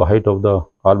 So height of the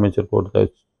armature core is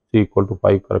C equal to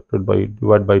phi corrected by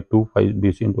divided by 2 phi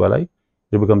BC into Li.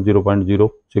 It becomes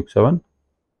 0.067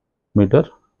 meter,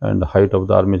 and the height of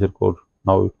the armature core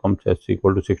now it comes as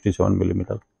equal to 67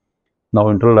 millimeter. Now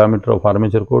internal diameter of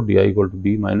armature core di equal to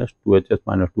d minus 2hs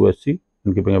minus 2sc,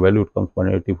 and keeping a value it comes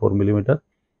 184 millimeter.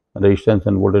 Resistance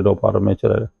and voltage of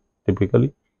armature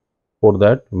typically, for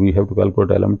that we have to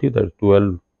calculate LMT, that is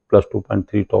 12 plus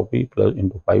 2.3 tau p plus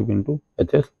into 5 into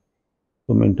hs.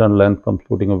 So internal length comes,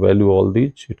 putting a value all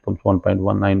these, it comes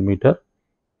 1.19 meter.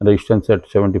 Resistance at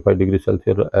 75 degrees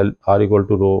Celsius, R equal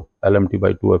to rho LMT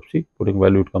by 2 Fc, putting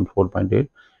value it comes 4.8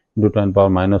 into 10 power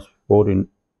minus 4 in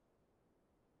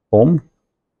ohm.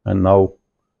 And now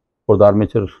for the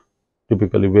armature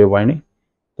typically wave winding,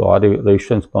 so R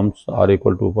resistance comes R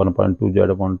equal to 1.2 Z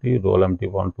upon T, rho LMT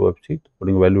upon 2 Fc,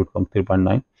 putting value it comes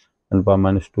 3.9 and power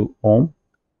minus 2 ohm.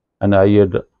 And IA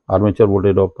armature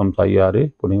voltage drop comes IRA,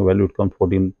 putting value it comes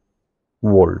 14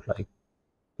 volt. Like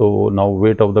so, now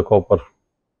weight of the copper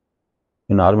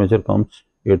in armature comes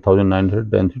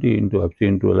 8900 density into Fc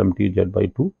into LMT Z by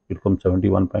 2, it comes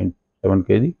 71.7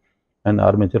 kg, and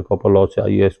armature copper loss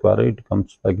IA square, it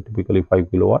comes like typically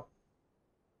 5 kilowatt.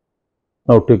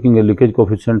 Now taking a leakage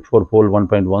coefficient for pole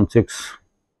 1.16,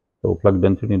 so flux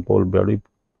density in pole body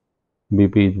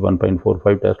BP is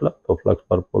 1.45 Tesla, so flux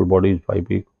per pole body is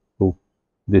 5p to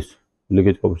this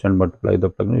leakage coefficient multiply the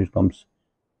flux, it comes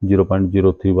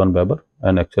 0.031 Weber,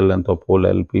 and axial length of pole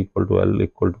LP equal to L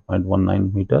equal to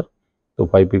 0.19 meter. So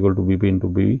 5p equal to BP into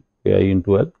B, KI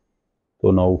into L.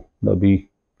 So now the B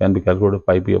can be calculated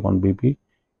 5p upon BP,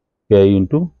 KI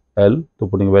into L. So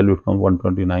putting value it comes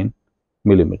 129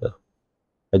 millimeter.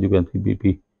 As you can see,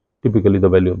 BP typically the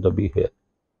value of the B here.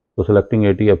 So selecting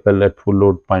ATFL at full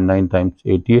load 0.9 times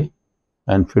ATA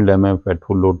and filled MF at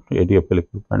full load ATFL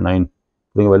equal to 0.9,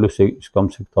 putting value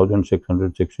comes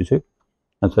 6666.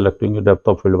 And selecting a depth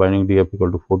of field winding DF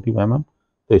equal to 40 mm,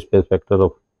 the space factor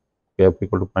of KF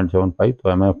equal to 0.75, so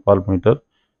MF per meter.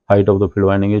 Height of the field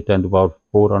winding is 10 to the power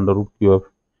 4 under root QF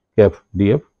KF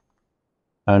DF,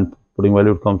 and putting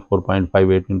value comes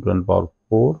 4.58 into 10 to the power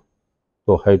 4.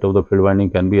 So height of the field winding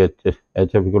can be HF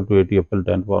equal to ATFL 10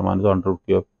 to the power minus under root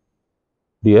QF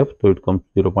DF, so it comes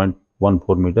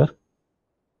 0.14 meter,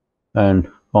 and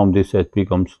from this HP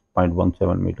comes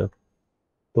 0.17 meter.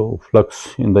 So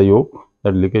flux in the yoke,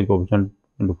 that leakage coefficient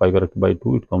into phi corrected by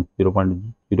 2, it comes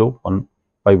 0.015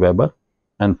 Weber,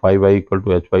 and phi y equal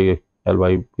to h by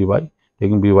Ly By,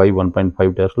 taking By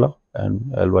 1.5 Tesla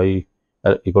and Ly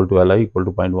equal to Li equal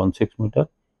to 0.16 meter.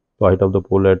 So height of the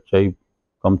pole at HI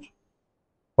comes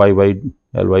phi by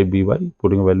Ly By,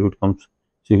 putting a value it comes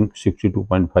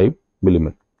 62.5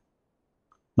 millimeter.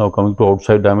 Now coming to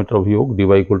outside diameter of yoke, dy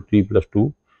equal to T plus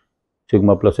 2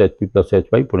 sigma plus HP plus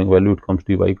Hy, putting value it comes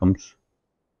dy comes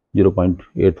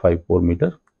 0.854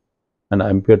 meter, and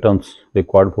ampere turns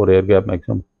required for air gap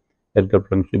maximum air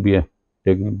gap length to be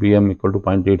taking Bm equal to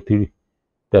 0.83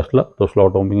 Tesla. So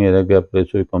slot opening air gap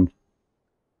ratio comes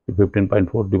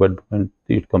 15.4 divided by 0.3,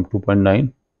 it comes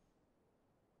 2.9,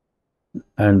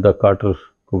 and the Carter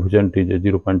coefficient is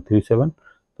 0.37.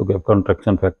 So gap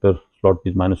contraction factor slot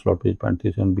pitch minus slot pitch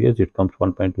 0.37 bs, it comes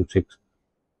 1.26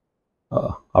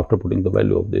 after putting the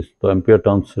value of this. So ampere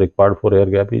turns required for air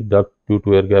gap is duct due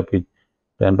to air gap is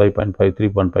 10 by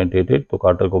 0.53 1.88. So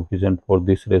Carter coefficient for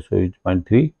this ratio is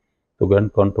 0.3. So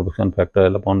gap contraction factor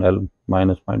L upon L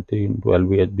minus 0.3 into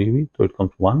LV HBV, so it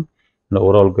comes 1, and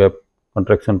overall gap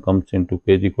contraction comes into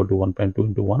kg equal to 1.2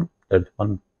 into 1, that's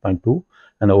 1.2,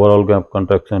 and overall gap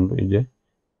contraction is a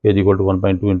kg equal to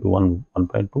 1.2 into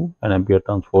 1.2, and ampere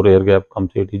turns for air gap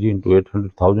comes ATG into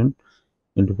 800,000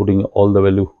 into putting all the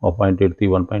value of 0.83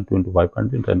 1.2 into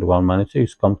 5.10 10 to 1 minus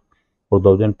 6 comes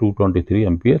 4223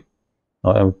 ampere.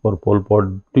 Now for pole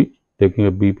body taking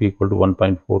a BP equal to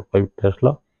 1.45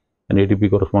 Tesla and ATP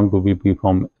corresponding to BP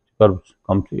from curves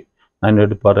comes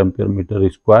 900 per ampere meter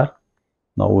square,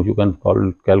 Now you can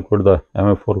calculate the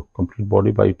MF for complete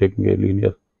body by taking a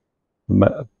linear,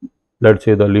 let's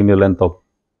say the linear length of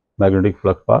magnetic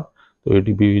flux path. So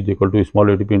ATP is equal to small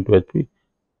ATP into HP.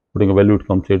 Putting a value, it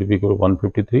comes ATP equal to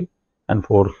 153, and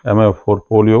for MF for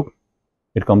pole yoke,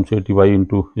 it comes ATY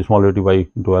into small ATY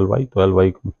into LY. So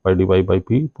LY comes pi dy by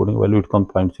P. Putting a value, it comes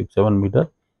 0.67 meter.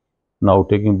 Now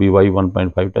taking BY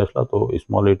 1.5 Tesla, so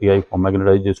small ATI for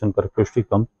magnetization characteristic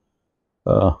comes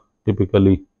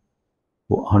typically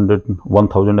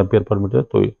 1000 ampere per meter.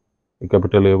 So a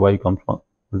capital AY comes from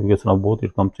multiplication of both,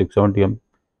 it comes 670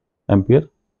 ampere.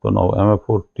 So now MF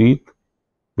for teeth,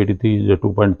 BT3 is a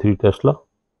 2.3 Tesla.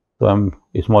 So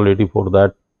small AT for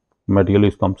that material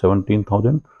is comes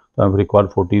 17,000. So I'm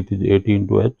required for teeth is 80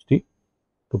 into HT.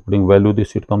 So putting value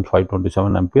this, it comes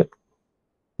 527 ampere.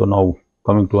 So now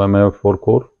coming to MF for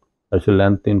core, that's a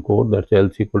length in core, that's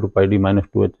LC equal to pi d minus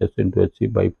 2HS into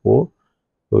HC by 4.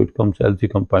 So it comes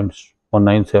LC comes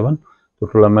 0.197.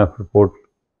 Total MF report,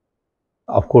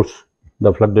 of course,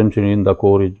 the flux density in the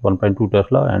core is 1.2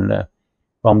 Tesla, and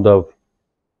from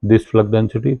this flux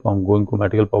density from going to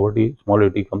material poverty, small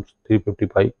AT comes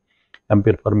 355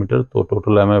 ampere per meter. So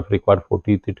total MF required for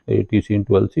ATC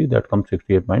into LC, that comes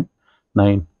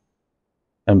 68.9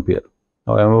 ampere.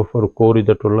 Now MF for core is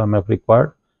the total MF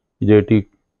required is AT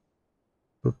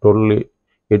totally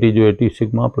AT जो AT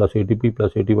sigma plus ATP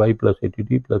plus ATY plus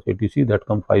ATT plus ATC, that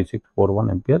comes 5641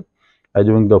 ampere.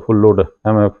 Assuming the full load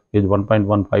MF is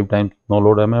 1.15 times no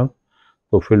load MF,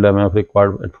 so field MF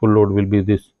required at full load will be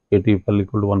this ATFL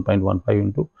equal to 1.15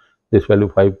 into this value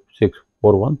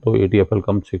 5641. So ATFL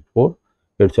comes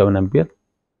 6487 ampere.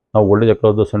 Now voltage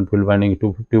across the shunt field winding is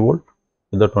 250 volt.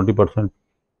 With the 20%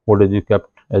 voltage is kept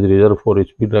as reserve for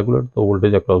speed regulator. So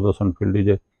voltage across the shunt field is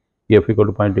a EF equal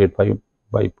to 0.85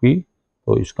 by P.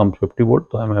 So it comes 50 volt.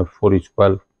 So MF for each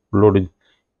coil load is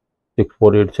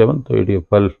 6487. So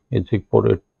ATFL is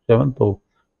 6487. So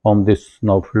from this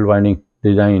now field winding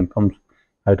design comes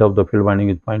height of the field winding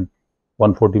is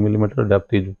 140 millimeter,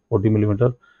 depth is 40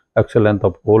 millimeter, axial length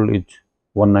of pole is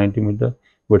 190 meter,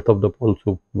 width of the pole is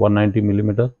 190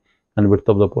 millimeter, and width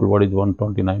of the pole body is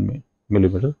 129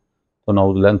 millimeter. So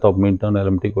now the length of mean turn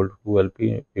LMT equal to 2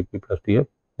 LP AP plus TF,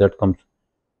 that comes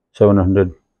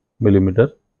 700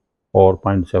 millimeter or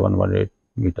 0.718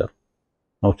 meter.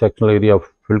 Now sectional area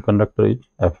of field conductor is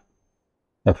F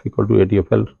equal to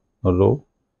ATFL rho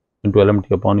into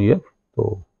LMT upon EF.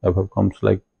 So FF comes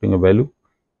like putting a value,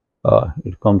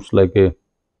 it comes like a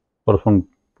person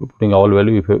putting all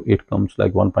value, if it comes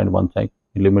like 1.16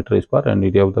 millimeter square, and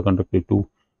area of the conductor is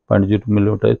 2.02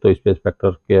 millimeter. So space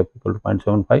factor KF equal to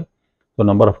 0.75. So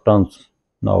number of turns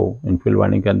now in field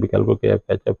winding can be calculated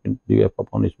KF HF in DF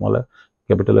upon smaller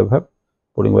capital FF.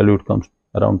 Putting value, it comes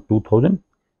around 2000,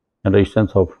 and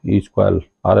resistance of each coil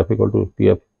RF equal to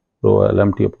TF rho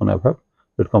LMT upon FF,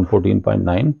 it comes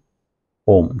 14.9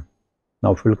 ohm.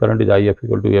 Now field current is IF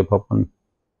equal to EF upon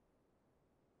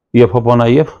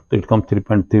IF, so it comes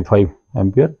 3.35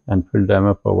 ampere, and field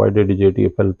MF provided is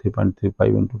ATFL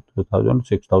 3.35 into 2000,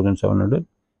 6700,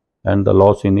 and the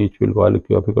loss in each field coil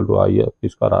QF equal to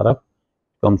IF square RF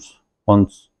comes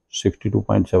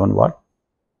 162.7 watt.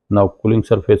 Now cooling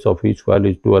surface of each coil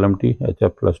is 2 LMT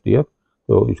HF plus DF,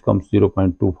 so it comes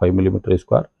 0.25 millimeter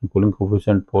square, and cooling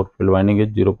coefficient for field winding is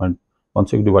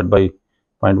 0.16 divided by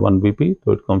 0.1 BP,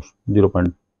 so it comes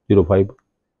 0.05,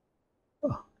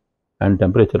 and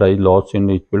temperature is loss in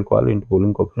each field coil into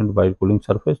cooling coefficient by cooling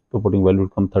surface. So putting value will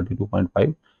come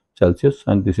 32.5 Celsius,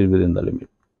 and this is within the limit.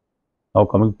 Now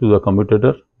coming to the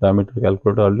commutator, diameter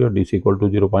calculated earlier, DC equal to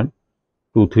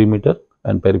 0.23 meter,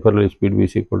 and peripheral speed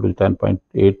VC equal to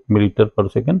 10.8 meter per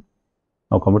second.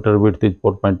 Now commutator width is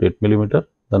 4.8 millimeter,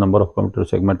 the number of commutator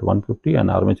segment 150,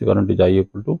 and armature current is I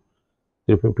equal to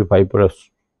 355 plus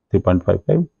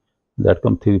 3.55, that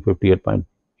comes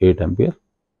 358.8 ampere.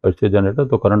 It's a generator,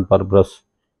 so current per brush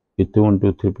is 2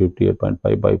 into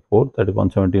 358.5 by 4, that is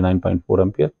 179.4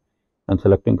 ampere, and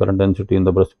selecting current density in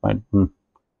the brush 0.1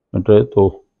 meter.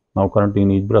 So now current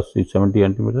in each brush is 70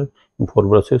 centimeter in 4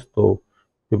 brushes. So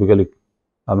typically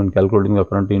calculating the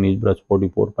current in each brush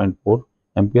 44.4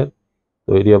 ampere.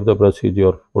 So area of the brush is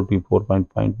your 44.1,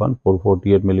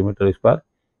 448 millimeter square.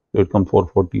 So it comes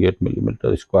 448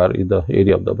 millimeter square is the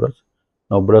area of the brush.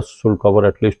 Now brush should cover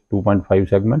at least 2.5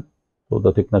 segment. So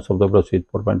the thickness of the brush is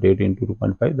 4.8 into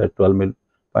 2.5, that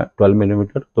 12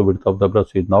 millimeter. So width of the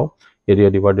brush is now area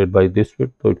divided by this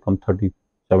width, so it comes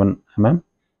 37 mm.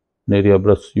 And area of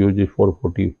brush used is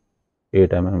 448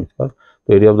 mm square.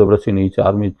 So area of the brush in each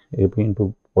arm is AP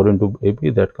into 4 into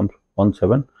AP, that comes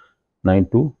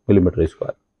 1792 millimeter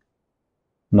square.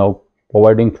 Now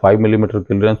providing 5 mm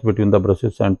clearance between the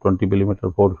brushes and 20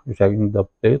 mm for stacking the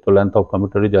play. So length of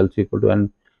commutator is LC equal to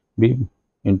NB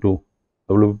into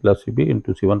WB plus CB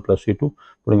into C1 plus C2.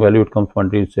 Putting value, it comes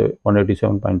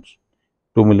 187.2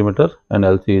 mm and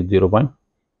LC is 0.18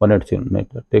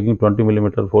 cm. Taking 20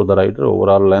 mm for the rider,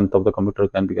 overall length of the commutator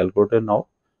can be calculated now.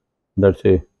 That's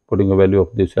putting a value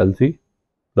of this LC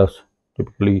plus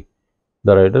typically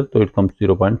the rider, so it comes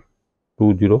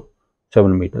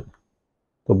 0.207 meter.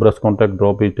 So brush contact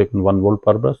drop is taken 1 volt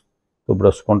per brush. So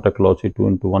brush contact loss is 2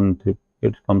 into 1, 3,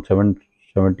 it comes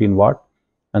 17 watt.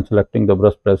 And selecting the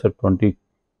brush pressure 20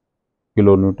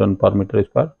 kilonewton per meter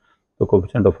square. So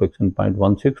coefficient of friction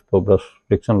 0.16. So brush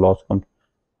friction loss comes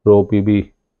rho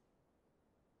PB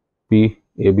P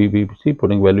ABBC.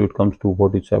 Putting value, it comes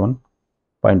 247.4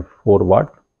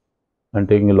 watt. And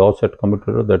taking a loss at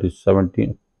commutator, that is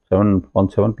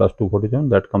 717 plus 247,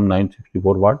 that comes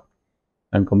 964 watt.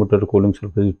 And commutator cooling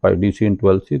surface is by DC into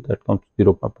LC, that comes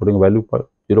 0, putting value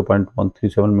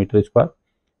 0.137 meter square.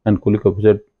 And cooling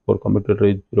coefficient for commutator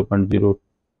is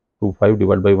 0.025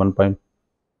 divided by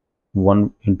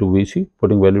 1.1 into VC,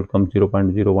 putting value comes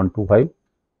 0.0125.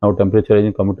 Now temperature is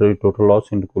in commutator total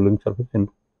loss into cooling surface in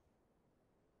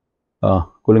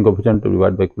cooling coefficient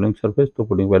divided by cooling surface, so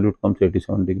putting value comes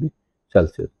 87 degrees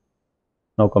Celsius.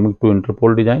 Now coming to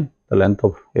interpole design, the length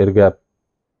of air gap,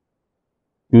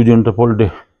 use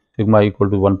interpole sigma equal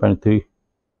to 1.3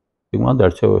 sigma,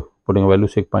 that's putting a value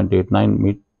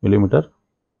 6.89 millimeter,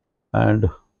 and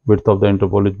width of the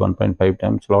interpole is 1.5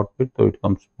 times slot width, so it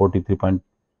comes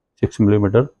 43.6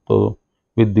 millimeter. So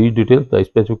with these details, the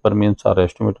specific permeance are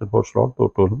estimated for slot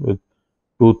total with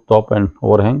tooth top and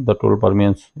overhang. The total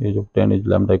permeance age of 10 is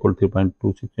lambda equal to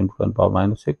 3.26 into 10 power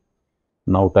minus 6.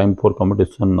 Now time for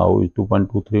commutation now is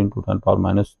 2.23 into 10 power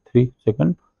minus 3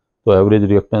 second. So average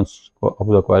reactance of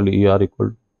the coil ER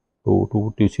equal to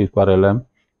 2 Tc square Lm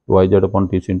YZ upon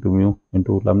Tc into mu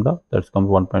into lambda, that comes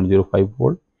 1.05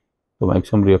 volt. So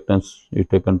maximum reactance is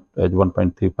taken as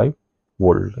 1.35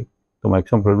 volt. So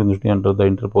maximum fluid density under the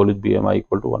interpole is BMI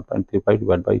equal to 1.35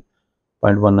 divided by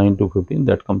 0.19 to 15,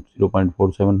 that comes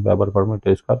 0.47 Weber per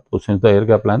meter square. So since the air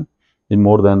gap length is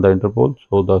more than the interpole,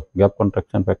 so the gap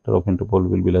contraction factor of interpole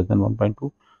will be less than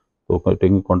 1.2. So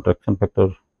taking contraction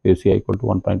factor KCI equal to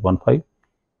 1.15.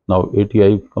 Now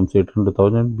ATI comes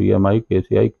 800,000, BMI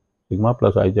KCI sigma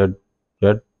plus IZ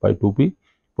Z by 2P.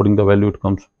 Putting the value, it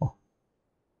comes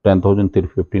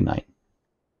 10,359.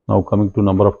 Now coming to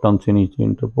number of turns in each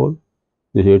interpole,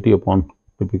 this 80 upon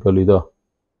typically the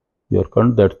your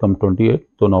current, that comes 28.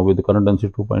 So now with the current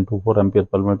density 2.24 ampere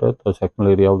per meter, the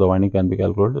sectional area of the winding can be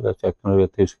calculated. The sectional area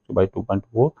 360 by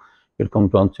 2.4, it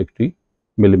comes on 60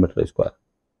 millimeter square.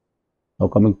 Now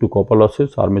coming to copper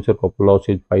losses, armature copper loss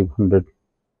is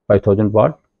 5,000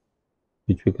 watt,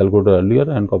 which we calculated earlier,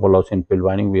 and copper loss in field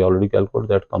winding we already calculated,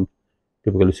 that comes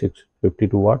typically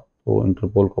 652 watt. So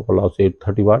interpole copper loss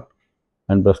 830 watt,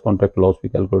 and brush contact loss we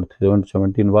calculated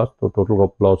 717 watts. So total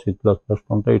copper loss is plus brush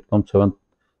contact, it comes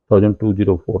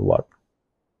 7,204 watt.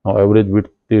 Now average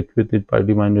width is pi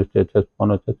d minus hs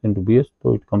upon hs into bs,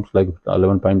 so it comes like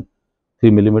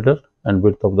 11.3 millimeter. And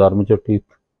width of the armature teeth,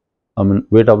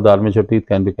 weight of the armature teeth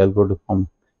can be calculated from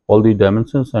all these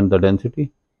dimensions and the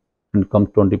density, and comes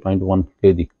 20.1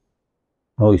 kg.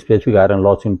 Now specific iron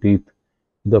loss in teeth,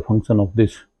 the function of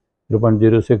this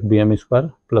 0.06 bm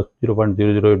square plus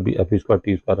 0.008 f square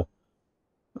t square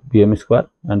bm square,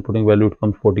 and putting value, it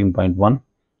comes 14.1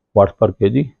 watts per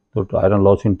kg. So to iron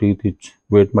loss in teeth, its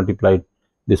weight multiplied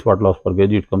this watt loss per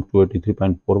kg, it comes to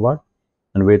 83.4 watt.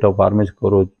 And weight of armature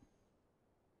core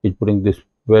is putting this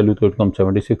value, so it comes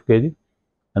 76 kg.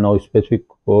 And now specific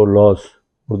core loss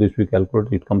for this we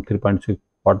calculate, it comes 3.6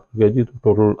 watt per kg. So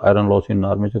total iron loss in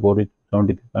armature core is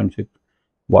 73.6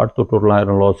 watt. So total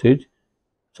iron loss is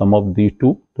sum of these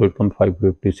two, so it comes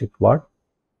 556 watt.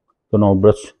 So now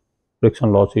brush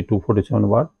friction loss is 247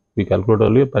 watt. We calculated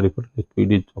earlier, peripheral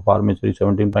speed of armature is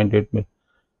 17.8 mil.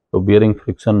 So bearing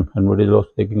friction and windage loss,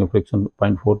 taking a friction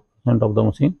 0.4% of the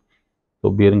machine. So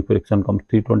bearing friction comes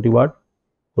 320 watt.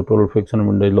 So total friction and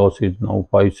windage loss is now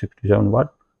 567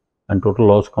 watt. And total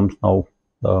loss comes now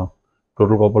the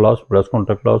total copper loss, brush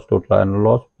contact loss, total iron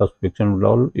loss plus friction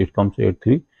loss, it comes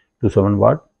 8327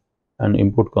 watt. And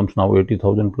input comes now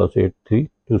 80,000 plus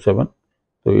 8327,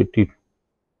 so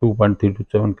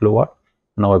 82.327 kilowatt.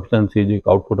 Now efficiency is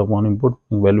output upon input,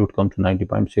 value it comes to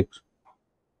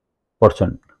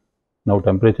 90.6%. Now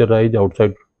temperature rise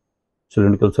outside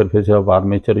cylindrical surface of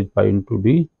armature is pi into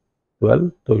d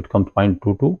 12, so it comes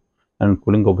 0.22, and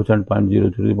cooling coefficient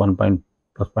 0.001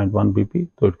 plus 0.1 bp,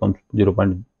 so it comes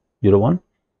 0.01,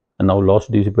 And now loss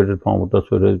dissipated from outer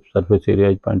surface area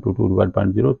is 0.22 divided by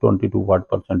 0, 22 watt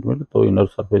per centimeter. So inner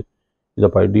surface is a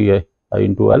pi d I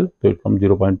into L, so it comes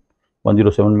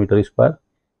 0.107 meter square,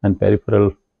 and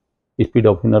peripheral speed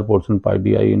of inner portion pi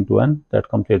d I into N, that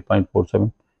comes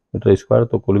 8.47 meter square.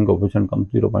 So cooling coefficient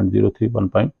comes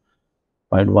 0.031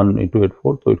 0.1 into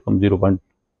 84, so it comes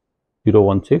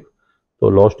 0.016. So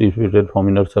loss dissipated from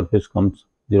inner surface comes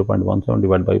 0.17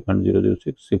 divided by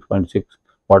 0.006, 6.6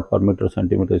 watt per meter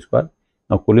centimeter square.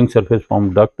 Now cooling surface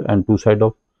from duct and two side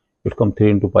of it comes 3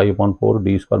 into pi upon 4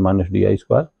 d square minus di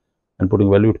square, and putting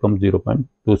value it comes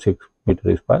 0.26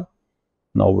 meter square.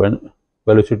 Now when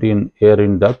velocity in air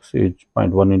in ducts is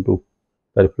 0.1 into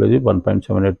peripheral is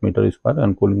 1.78 meter square,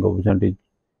 and cooling coefficient is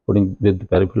putting with the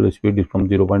peripheral speed is from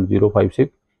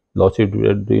 0.056. Loss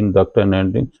in duct and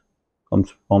endings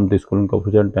comes from this cooling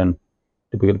coefficient and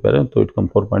typical parent, so it comes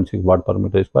 4.6 watt per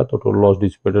meter square. So total loss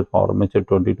dissipated for armature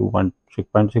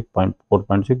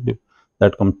 22.6.6.4.6,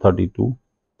 that comes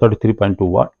 33.2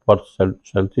 watt per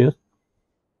Celsius.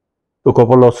 So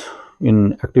copper loss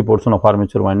in active portion of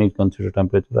armature winding is considered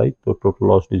temperature rise. So total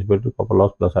loss dissipated copper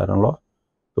loss plus iron loss.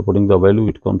 So putting the value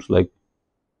it comes like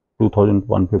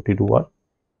 2152 watt.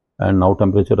 And now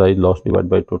temperature rise loss divided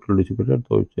by total dissipated.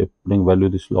 So it's a putting value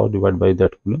this loss divided by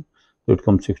that cooling. So it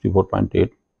comes 64.8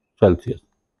 Celsius.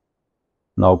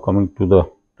 Now coming to the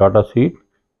data sheet,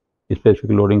 specific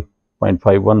loading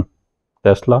 0.51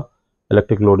 Tesla,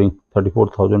 electric loading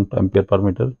 34,000 ampere per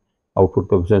meter, output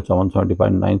coefficient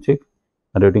 175.96,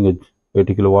 rating is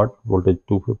 80 kilowatt, voltage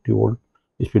 250 volt,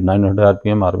 speed 900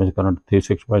 rpm, armature current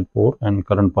 36.4, and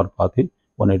current per path is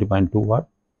 180.2 watt,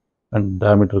 and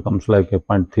diameter comes like a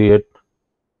 0.38,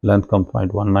 length comes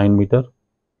 0.19 meter,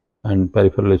 and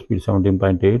peripheral speed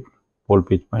 17.8, pole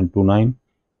pitch 0.29,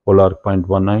 pole arc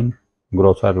 0.19,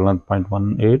 gross iron length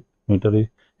 0.18 meter is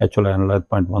actual iron length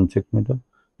 0.16 meter,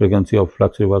 frequency of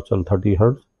flux reversal 30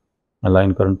 Hz, and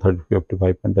line current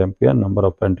 3055 ampere, number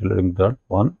of ventilating duct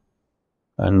 1.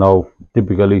 And now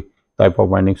typically type of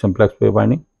winding simplex wave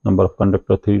winding, number of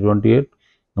conductor 328,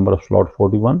 number of slot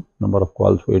 41, number of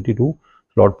coils 82,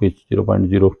 slot pitch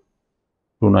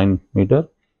 0.029 meter,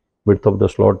 width of the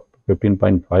slot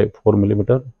 15.54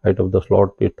 millimeter, height of the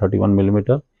slot is 31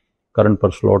 millimeter, current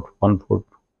per slot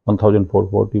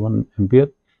 1441 ampere,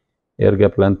 air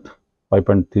gap length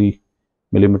 5.3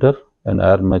 millimeter, and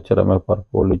armature MF per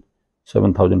pole is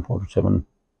 7047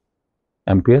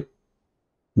 ampere.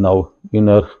 Now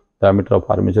inner diameter of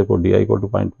armature core di equal to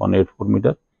 0.184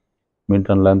 meter, mean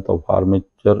length of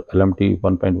armature LMT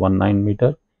 1.19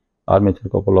 meter, armature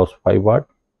copper loss 5 watt,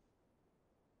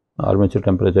 armature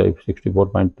temperature is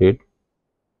 64.8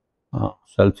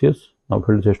 Celsius. Now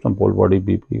field system pole body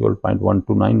BP equal to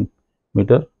 0.129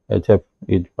 meter, HF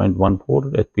is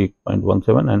 0.14, HP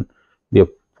 0.17, and DF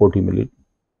 40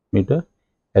 millimeter,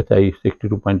 HI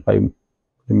 62.5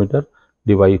 millimeter,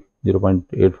 DY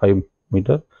 0.85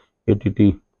 meter, ATT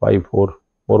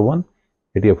 5441,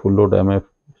 ATF full load MF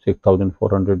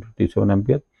 6487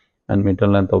 ampere, and meter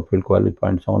length of field coil is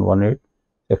 0.718,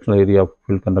 sectional area of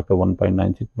field conductor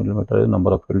 1.96 millimeter,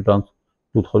 number of field turns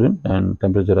 2000, and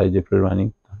temperature rise of field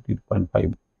winding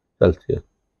 30.5 Celsius.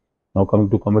 Now coming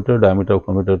to commutator, diameter of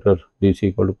commutator DC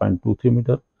equal to 0.23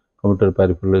 meter, commutator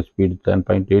peripheral speed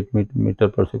 10.8 meter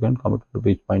per second, commutator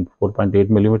pitch 4.8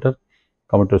 millimeter,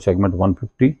 commutator segment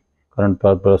 150, current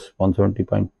per brush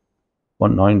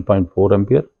 170.19.4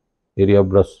 ampere, area of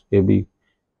brush AB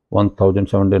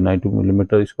 1792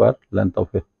 millimeter square, length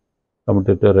of a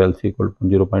commutator LC equal to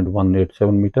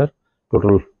 0.187 meter,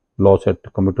 total loss at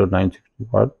commutator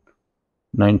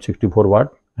 964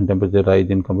 watt, and temperature rise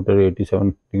in commutator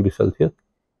 87 degrees Celsius.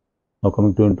 Now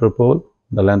coming to interpole,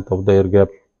 the length of the air gap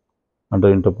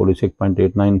under interpole is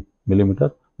 6.89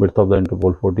 millimeter, width of the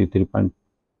interpole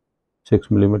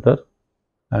 43.6 millimeter,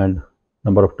 and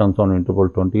number of turns on interpole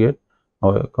 28.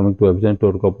 Now coming to efficiency,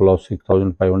 total copper loss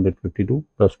 6552,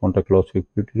 plus contact loss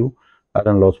 652,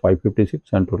 iron loss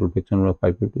 556, and total friction loss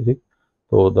 556.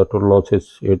 So the total loss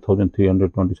is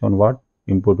 8327 watt.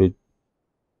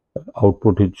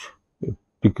 Output is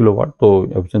 3 kilowatt. So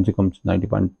efficiency comes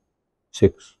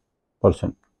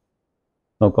 90.6%.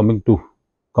 Now coming to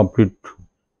complete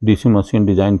DC machine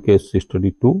design case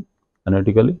study 2,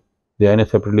 analytically, design a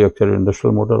separately actuated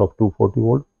industrial motor of 240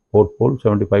 volt, 4 pole,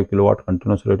 75 kilowatt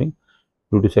continuous rating,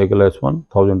 duty cycle S1,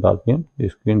 1000 rpm. The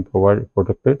screen provided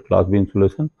protected class B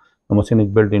insulation. The machine is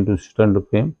built into standard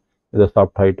frame with a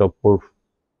shaft height of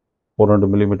 400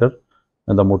 millimeter,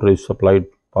 and the motor is supplied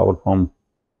power from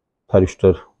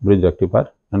thyristor bridge rectifier,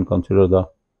 and consider the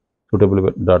suitable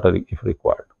data if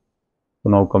required. So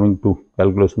now coming to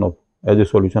calculation of, as a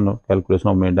solution of calculation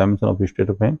of main dimension of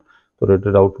stator frame. So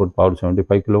rated output power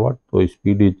 75 kilowatt. So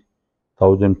speed is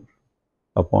 1000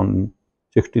 upon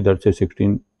 60, that's a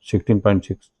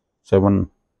 16.67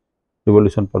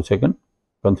 revolution per second.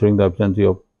 Considering the efficiency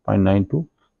of 0.92,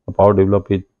 the power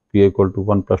developed is P equal to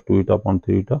 1 plus 2 eta upon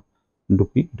 3 eta into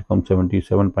P, it becomes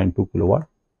 77.2 kilowatt.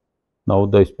 Now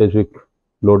the specific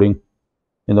loading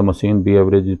in the machine, B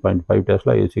average is 0.5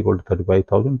 Tesla, A is equal to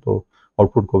 35,000. So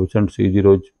output coefficient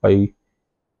C0 is pi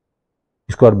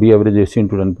square B average AC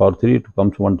into 10 power 3, it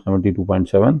comes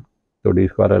 172.7. So D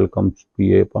square L comes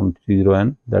PA upon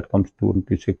C0N, that comes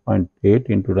 26.8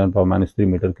 into 10 power minus 3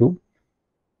 meter cube.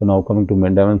 So now coming to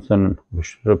main dimension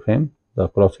Fisher frame, the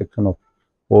cross section of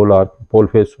pole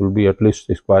face will be at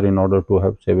least square in order to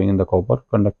have saving in the copper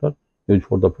conductor used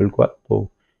for the field coil. So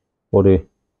for a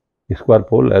square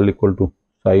pole, L equal to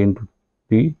psi into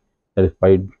T, that is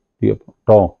pi D upon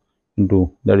tau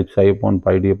into, that is psi upon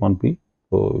pi D upon P.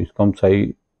 So it comes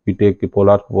psi, we take a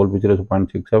polar pole which is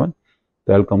 0.67,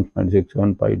 so L comes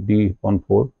 0.67 pi D upon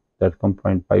 4, that comes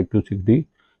 0.526 D,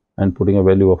 and putting a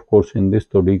value of course in this,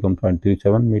 so D comes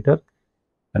 0.37 meter,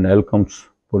 and L comes,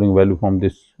 putting value from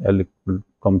this, L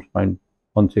comes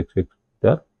 0.166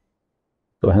 meter.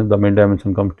 So hence the main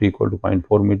dimension comes T equal to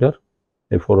 0.4 meter,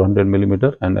 a 400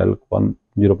 millimeter, and L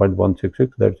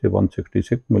 0.166, that's a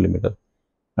 166 millimeter,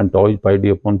 and tau is pi D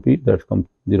upon P, that comes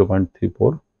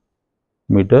 0.34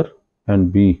 meter,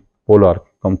 and B polar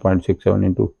comes 0.67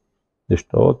 into this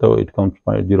tau, so it comes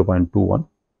 0.21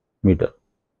 meter.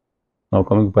 Now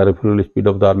coming to peripheral speed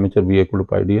of the armature, V equal to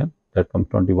pi dn, that comes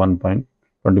 21.20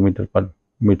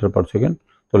 meter per second.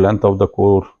 So length of the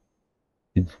core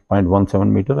is 0.17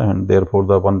 meter, and therefore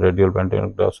the one radial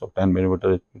bending glass of 10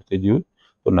 millimeter is used.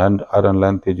 So iron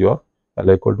length is your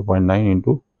L equal to 0.9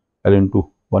 into L into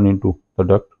 1 into the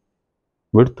duct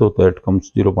width, so that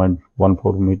comes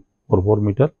 0.14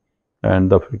 meter, and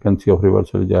the frequency of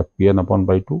reversal is FPN upon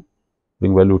by 2,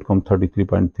 ring value it comes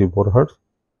 33.34 hertz.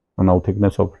 And now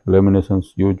thickness of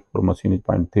laminations used for machine is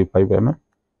 0.35 mm.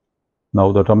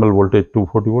 Now the terminal voltage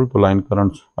 240 volt, the line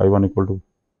currents I1 equal to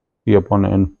P upon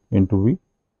N into V,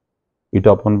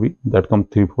 eta upon V, that comes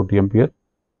 340 ampere,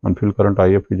 and field current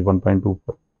IF is 1.2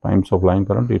 times of line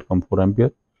current, it comes 4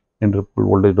 ampere. Interpole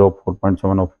voltage drop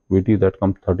 4.7 of VT, that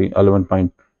comes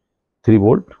 11.3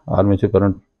 volt. Armature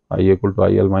current I equal to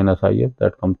IL minus IF,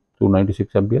 that comes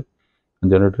 296 ampere,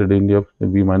 and generated EMF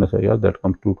V minus IR, that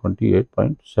comes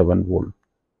 228.7 volt.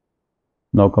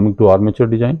 Now coming to armature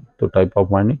design, the type of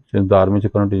winding, since the armature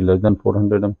current is less than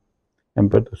 400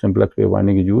 ampere, the simplex wave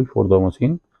winding is used for the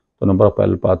machine. The number of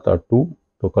parallel paths are 2.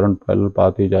 So current parallel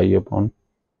path is I upon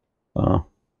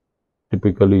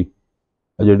typically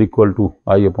Z equal to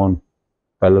I upon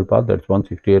parallel path, that's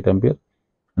 168 ampere.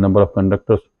 The number of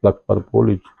conductors flux per pole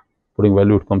is, putting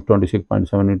value it comes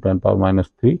 26.7 into 10 power minus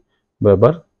 3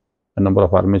 Weber. The number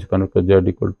of armature conductors Z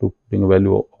equal to, putting a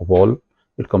value of all,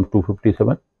 it comes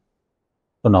 257.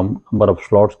 The number of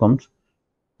slots comes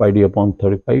pi D upon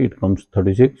 35, it comes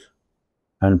 36,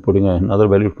 and putting another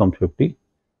value it comes 50.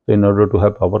 So in order to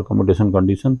have power commutation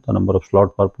condition, the number of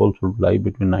slots per pole should lie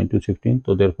between 9 to 16.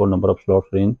 So therefore number of slots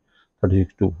range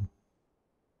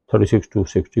 36 to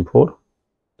 64.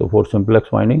 So for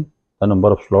simplex winding, the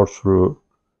number of slots should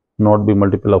not be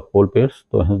multiple of pole pairs.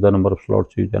 So hence the number of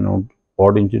slots is an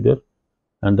odd integer,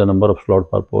 and the number of slots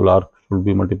per pole arc should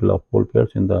be multiple of pole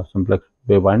pairs in the simplex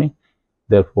wave winding.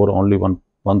 Therefore only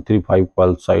 135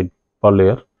 coil side per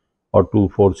layer or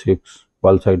 246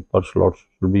 coil side per slot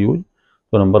should be used.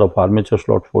 So number of armature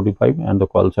slots 45, and the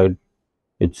coil side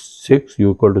is 6,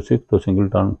 U equal to 6. So single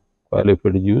turn coil if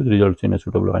it is used results in a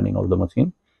suitable winding of the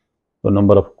machine. So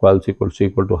number of coils equal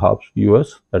to half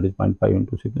US, that is 0.5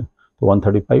 into 6, so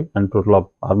 135, and total of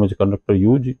armature conductor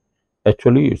used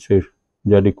actually it says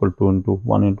Z equal to into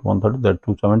 1 into 130, that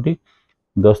 270.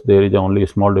 Thus there is only a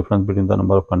small difference between the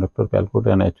number of conductor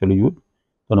calculated and actually used.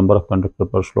 So number of conductor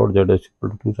per slot Z is equal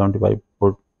to 275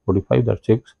 45, that's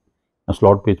 6, and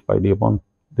slot pitch pi D upon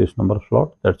this number of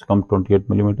slot, that's come 28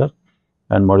 millimeter,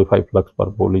 and modified flux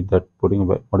per pole is that, putting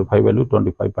modified value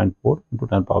 25.4 into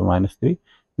 10 power minus 3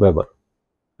 Weber,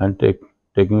 and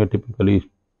taking a typically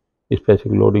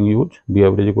specific loading used, B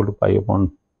average equal to pi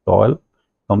upon tau L,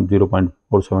 comes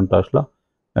 0.47 Tesla,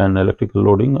 and electrical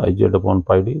loading IZ upon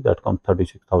pi D, that comes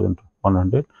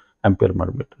 36,100 ampere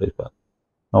per meter square.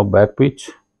 Now back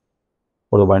pitch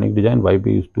for the winding design,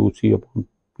 YB is 2C upon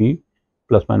P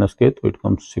plus minus K, so it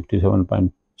comes 67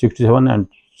 and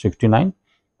 69.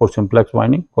 For simplex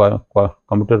winding,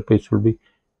 commutator pitch should be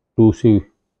 2C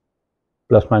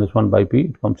plus minus 1 by P,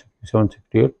 it comes 67,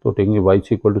 68. So taking a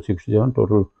YC equal to 67,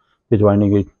 total pitch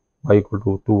winding is Y equal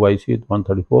to 2YC is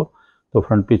 134. So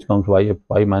front pitch comes YF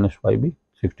minus YB,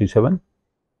 67.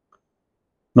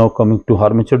 Now coming to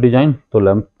armature design, so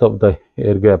length of the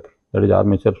air gap, that is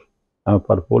armature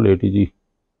per pole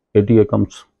ATA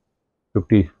comes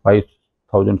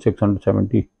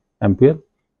 55,670 ampere,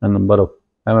 and number of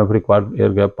MF required air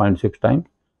gap 0.6 times.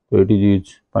 So ATG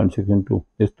is 0.6 into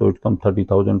this, so it comes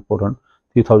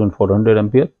 3,400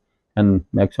 ampere, and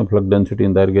maximum flux density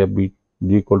in the air gap B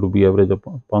G equal to B average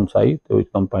upon psi, so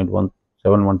it comes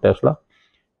 0.171 Tesla.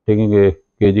 Taking a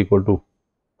kg equal to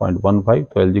 0.15,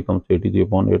 so LG comes ATG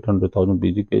upon 800,000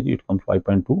 BG kg, it comes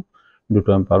 5.2 into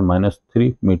 10 power minus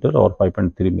 3 meter or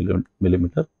 5.3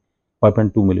 millimeter.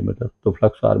 5.2 millimeter. So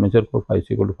flux armature core phi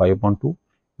is equal to 5 upon 2.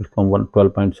 It comes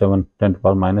 12.7 10 to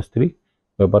power minus 3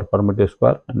 Weber per meter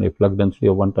square, and a flux density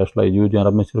of 1 Tesla is used in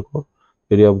armature core.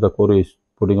 Area of the core is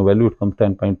putting a value, it comes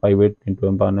 10.58 into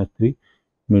 10 power minus 3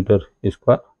 meter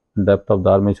square. Depth of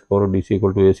the armature core DC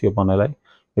equal to AC upon Li,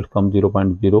 it comes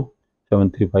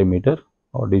 0.0735 meter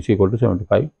or DC equal to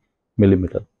 75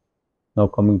 millimeter. Now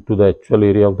coming to the actual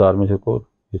area of the armature core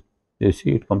is AC,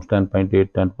 it comes 10.8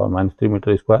 10 to power minus 3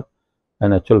 meter square,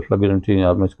 and actual flux density in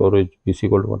armature core is BC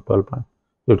equal to 12 point.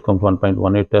 So it comes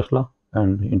 1.18 Tesla,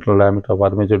 and internal diameter of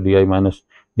armature D minus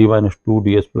 2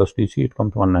 ds plus DC, it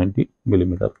comes 190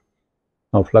 millimeter.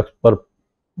 Now flux per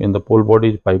in the pole body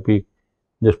is 5p,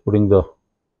 just putting the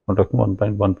contraction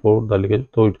 1.14 the leakage,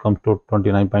 so it comes to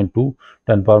 29.2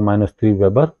 10 power minus 3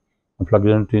 Weber, and flux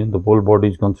density in the pole body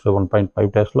is considered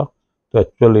 1.5 Tesla. So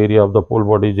actual area of the pole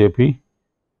body is AP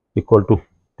equal to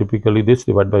typically this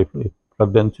divided by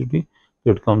flux density,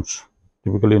 so it comes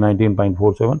typically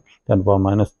 19.47 10 power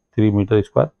minus 3 meter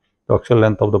square. The axial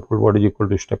length of the pole body is equal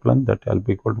to stack length, that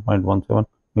LP equal to 0.17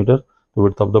 meter. The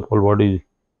width of the pole body is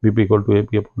BP equal to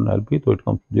AP upon LP, so it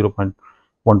comes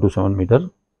 0.127 meter.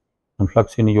 And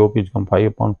flux in yoke is come 5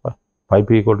 upon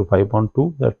 5P equal to 5 upon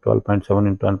 2, that 12.7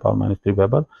 into 10 power minus 3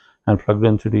 Weber, and flux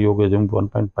density yoke is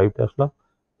 1.5 Tesla.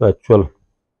 The actual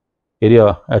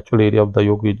area of the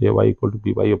yoke is AY equal to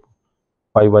BY upon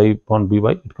 5y upon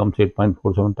by, it comes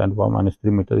 8.47 10 power minus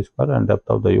 3 meter square, and depth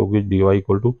of the yoke is dy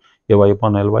equal to ay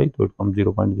upon ly, so it comes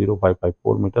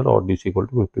 0.0554 meter or dc equal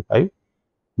to 55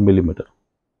 millimeter.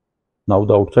 Now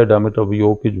the outside diameter of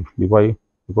yoke is dy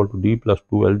equal to d plus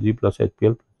 2lg plus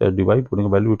hpl plus dy, putting a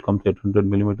value, it comes 800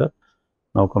 millimeter.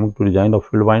 Now coming to design of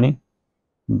field winding,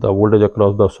 the voltage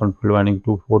across the field winding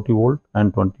 240 volt,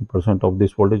 and 20% of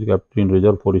this voltage kept in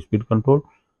reserve for speed control.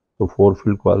 So 4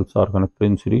 field coils are connected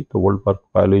in series. The volt per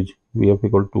coil is Vf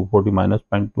equal to 240 minus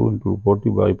 0.2 into 40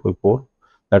 by 4,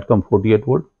 that comes 48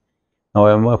 volt. Now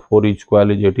MF for each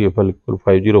coil is ATFL equal to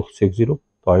 5060. The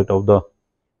height of the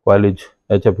coil is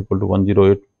HF equal to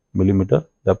 108 millimeter.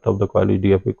 Depth of the coil is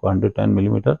DF equal to 110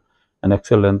 millimeter, and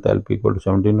axial length LP equal to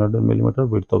 1700 millimeter.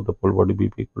 Width of the pole body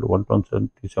BP equal to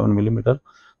 177 millimeter.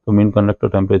 So mean conductor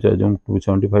temperature assumed to be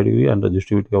 75 degree, and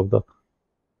resistivity of the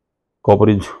copper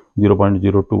is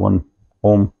 0.021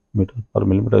 ohm meter per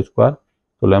millimeter square.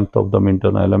 So length of the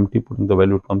internal LMT, putting the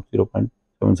value, comes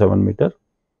 0.77 meter.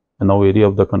 And now area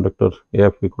of the conductor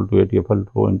AF equal to ATFL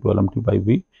rho into LMT by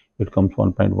V, it comes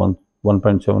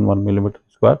 1.71 millimeter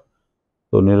square.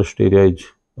 So nearest area is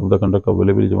of the conductor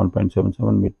available is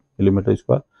 1.77 millimeter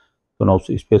square. So now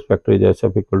space factor is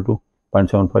SF equal to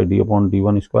 0.75 D upon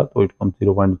D1 square, so it comes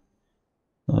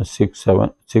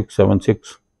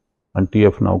 0.676, and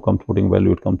TF now comes putting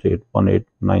value, it comes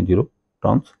 81890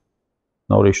 turns.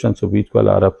 Now resistance of each coil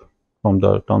RF from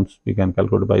the turns we can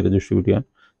calculate by resistivity, and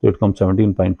so it comes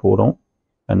 17.4 ohm.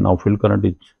 And now field current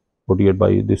is 48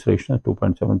 by this resistance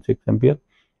 2.76 ampere,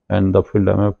 and the field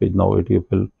MF is now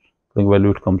ATFL putting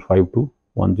value, it comes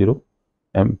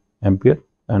 5210 ampere,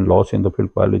 and loss in the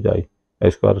field coil is I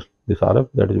square this RF,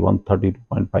 that is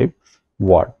 132.5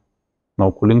 watt.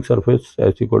 Now cooling surface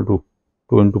S equal to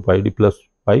 2 into pi d plus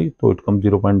pi, so it comes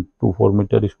 0.24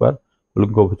 meter square.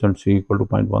 Cooling coefficient C equal to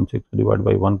 0.16 divided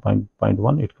by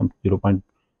 1.1, it comes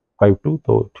 0.52.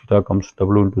 So theta comes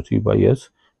W into C by S,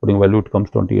 putting value, it comes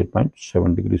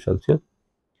 28.7 degrees Celsius.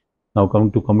 Now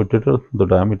coming to commutator, the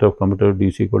diameter of commutator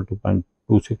DC equal to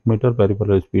 0.26 meter,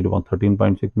 peripheral speed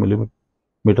 113.6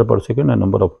 millimeter per second, and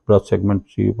number of brush segment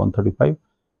C 135,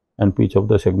 and pitch of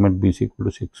the segment BC equal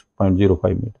to 6.05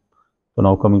 meter. So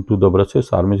now coming to the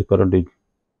brushes, armature current is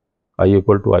I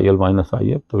equal to IL minus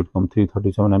IF, so it comes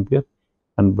 337 ampere,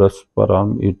 and brush per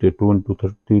arm is 2 into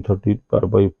 330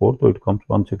 by 4, so it comes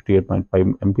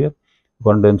 168.5 ampere.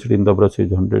 Current density in the brush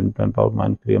is 110 power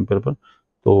minus 3 ampere per.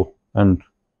 So and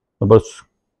the brush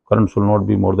current should not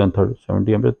be more than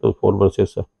 70 ampere, so 4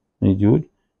 brushes is used.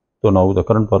 So now the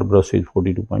current per brush is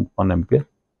 42.1 ampere.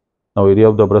 Now area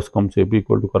of the brush comes AP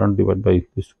equal to current divided by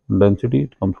this density,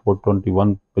 it comes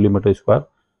 421 millimeter square.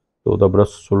 So the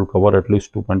brush should cover at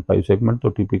least 2.5 segment. So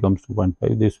TP comes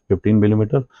 2.5. This 15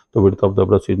 millimeter. The width of the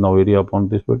brush is now area upon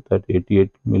this width at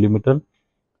 88 millimeter,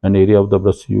 and area of the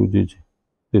brush used is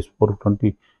this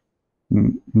 420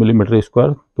 millimeter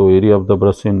square. So area of the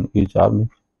brush in each arm is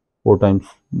 4 times.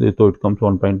 So it comes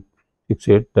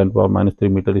 1.68 10 power minus 3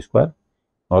 meter square,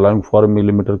 allowing 4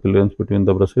 millimeter clearance between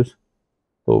the brushes.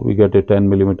 So we get a 10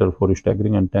 millimeter for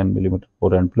staggering and 10 millimeter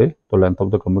for end play. The length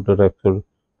of the commuter exerciser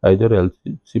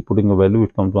LC putting a value,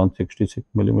 it comes 166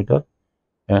 millimeter,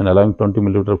 and allowing 20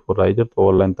 millimeter for riser. So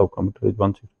our length of commuter is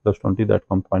 160 plus 20, that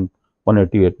comes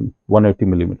 180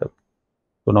 millimeter.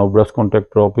 So now brush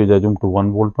contact drop is assumed to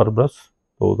 1 volt per brush.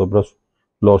 So the brush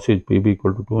loss is PB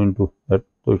equal to 2 into that.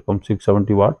 So it comes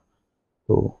 670 watt.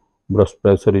 So brush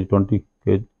pressure is 20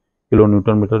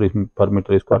 kilonewton meter per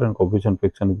meter square, and coefficient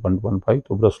friction is 1.15.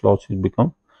 So brush loss is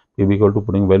become PB equal to,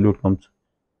 putting value, it comes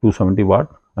 270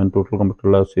 watt, and total commuter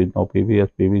loss is now PB as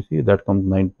PVC, that comes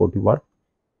 940 watt.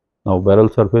 Now barrel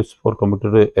surface for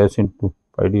commuter S into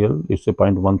pi dl is a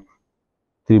 0.13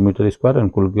 meter square,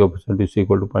 and cool coefficient is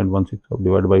equal to 0.16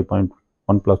 divided by 0.1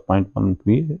 plus 0.1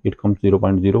 V, it comes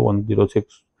 0.0106,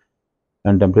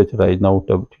 and temperature is now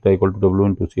theta equal to W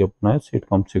into C upon S, it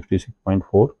comes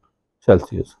 66.4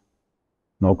 Celsius.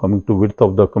 Now coming to width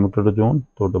of the commutator zone,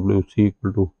 so WC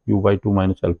equal to U by 2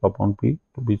 minus alpha upon P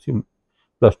to BC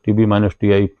plus TB minus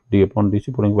TI D upon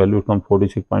DC, putting value comes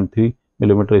 46.3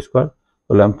 millimeter square.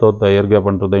 The length of the air gap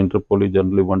under the interpole is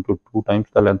generally 1 to 2 times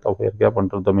the length of air gap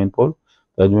under the main pole.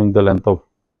 Assuming the length of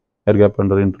air gap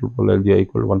under interpole LGI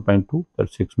equal to 1.2,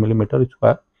 that's 6 millimeter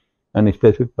square, and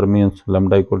specific permeance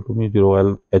lambda equal to mu0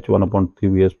 L H1 upon 3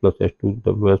 Vs plus H2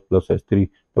 Ws plus H3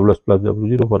 Ws plus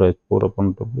W0 for H4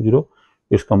 upon W0.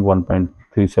 It comes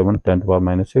 1.37 10 to the power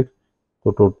minus 6.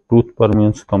 So to tooth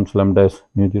permeance comes lambda as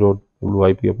mu0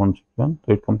 WIP upon 61.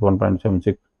 So it comes 1.76 10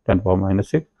 to the power minus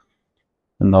 6.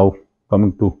 And now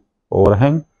coming to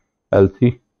overhang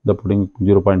LC, the putting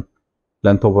 0.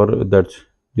 Length over, that's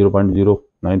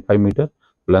 0.095 meter.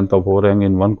 Length of overhang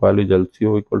in one coil is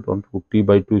LCO equal to T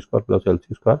by 2 square plus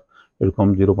LC square. It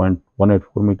comes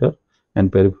 0.184 meter, and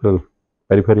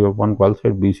periphery of one coil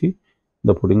side BC,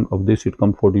 the putting of this, it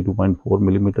comes 42.4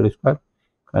 millimeter square.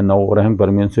 And now overhang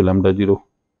permeance lambda 0,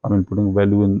 putting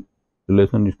value in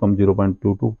relation, it comes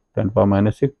 0.22 10 to the power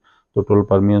minus 6. So total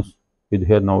permeance is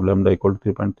here now lambda equal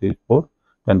to 3.34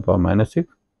 10 to the power minus 6.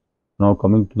 Now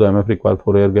coming to the MF required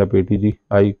for air gap ATG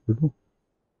I equal to,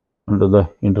 under the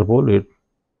interpole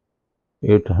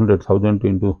 800,000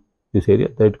 into this area,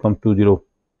 that comes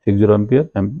 2060 ampere,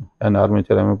 and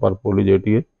armature MF per pole is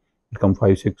 88, it comes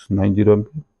 5690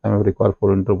 ampere. MF required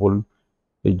for interpole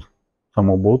is sum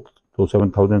of both, so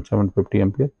 7750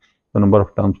 ampere. The number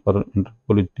of turns per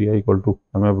interpole is TI equal to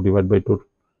MF divided by total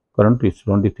current is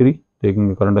 23, taking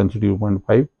the current density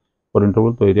 2.5 for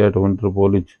interval. So area at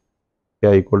interpole is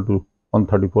TI equal to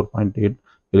 134.8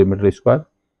 millimeter square.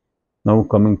 Now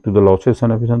coming to the losses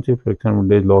and efficiency, friction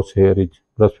windage loss here is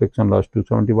brush friction loss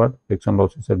 270 watt, friction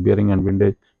losses at bearing and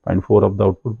windage 0.4 of the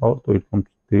output power, so it comes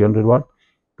 300 watt.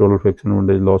 Total friction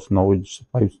windage loss now is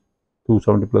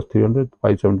 270 plus 300,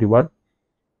 570 watt.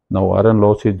 Now iron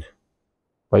loss is,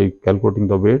 by calculating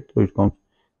the weight, so it comes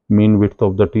mean width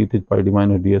of the teeth is pi d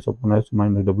minus ds upon s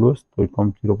minus ws, so it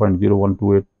comes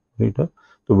 0.0128 meter.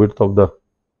 So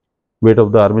weight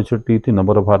of the armature teeth,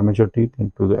 number of armature teeth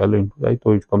into the L into I,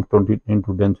 so it comes 20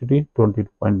 into density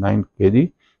 22.9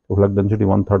 kg. So flux density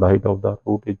 1/3 height of the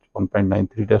root is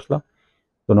 1.93 Tesla.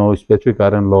 So now specific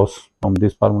iron loss from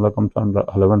this formula comes under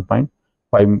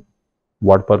 11.5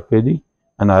 watt per kg,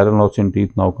 and iron loss in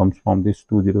teeth now comes from this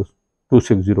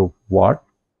 260 watt.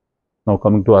 Now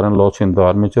coming to iron loss in the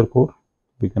armature core,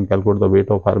 we can calculate the weight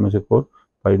of armature core,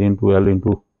 pi d into L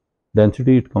into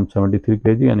density, it comes 73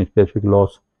 kg, and specific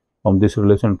loss from this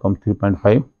relation comes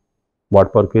 3.5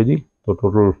 watt per kg. So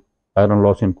total iron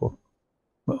loss in core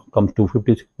comes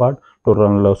 256 watt, total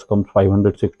iron loss comes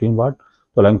 516 watt.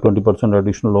 So allowing 20%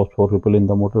 additional loss for ripple in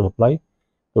the motor supply,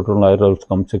 total iron loss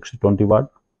comes 620 watt.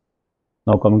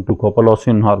 Now coming to copper loss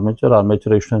in armature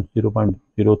resistance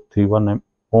 0.031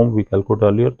 ohm we calculated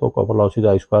earlier. So copper loss is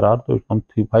I square R, so it comes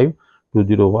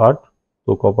 3520 watt.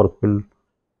 So copper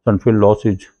shunt field loss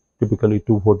is typically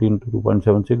 214 to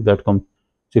 2.76, that comes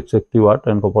 660 watt,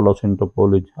 and copper loss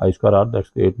interpole is I square R,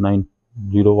 that's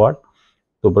 890 watt.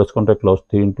 So brush contact loss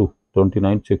 3 into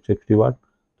 29, 660 watt.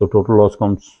 So total loss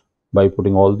comes, by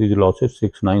putting all these losses,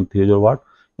 6930 watt.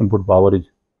 Input power is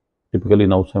typically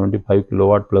now 75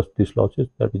 kilowatt plus these losses,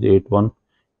 that is 81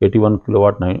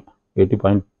 kilowatt,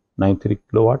 80.93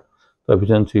 kilowatt. So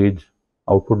efficiency is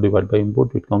output divided by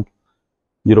input, it comes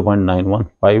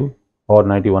 0.915 or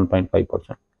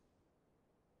 91.5%.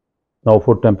 Now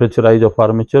for temperature rise of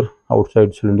armature,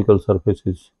 outside cylindrical surface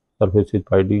is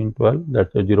pi d into L,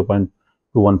 that's a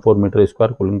 0.214 meter square,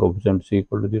 cooling coefficient C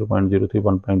equal to 0.03,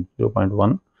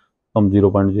 1.0.1 comes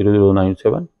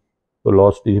 0.0097. So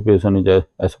loss dissipation is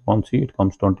S upon C, it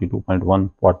comes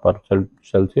 22.1 watt per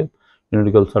Celsius.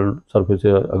 Cylindrical surface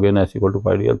again S equal to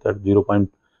pi d L, that's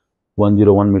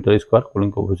 0.101 meter square,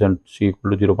 cooling coefficient C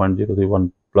equal to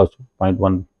 0.031 plus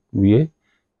 0.1 VA,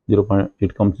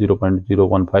 it comes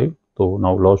 0.015. So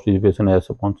now loss dissipation S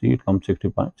upon C, it comes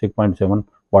 6.7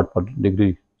 watt per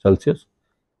degree Celsius.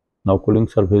 Now cooling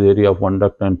surface area of one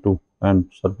duct and two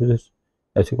surfaces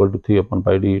S equal to 3 upon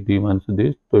pi d minus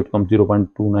this, so it comes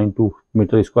 0.292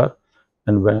 meter square,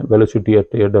 and velocity at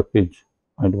air duct is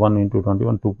 0.1 into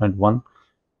 21, 2.1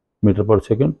 meter per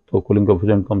second. So cooling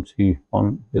coefficient comes C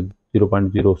on with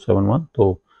 0.071.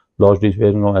 So loss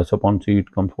dissipation of S upon C,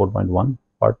 it comes 4.1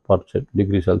 watt per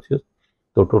degree Celsius.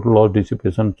 So total loss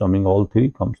dissipation summing all three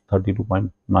comes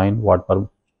 32.9 watt per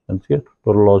Celsius.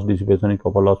 Total loss dissipation is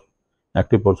copper loss,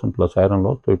 active portion plus iron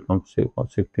loss, so it comes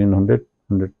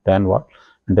 110 watt,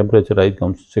 and temperature rise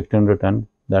comes 1610.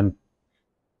 Then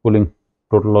cooling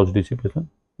total loss dissipation,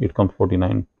 it comes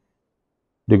 49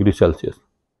 degrees Celsius.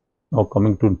 Now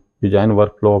coming to design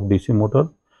workflow of DC motor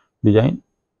design.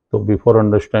 So before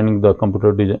understanding the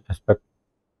computer design aspect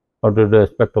of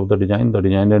the design, the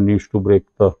designer needs to break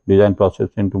the design process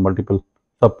into multiple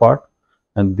subparts,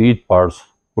 and these parts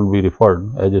will be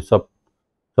referred as a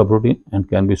subroutine and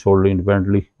can be solved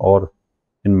independently or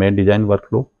in main design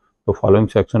workflow. The following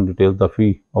section details the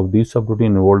fee of these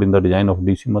subroutine involved in the design of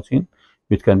DC machine,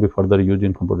 which can be further used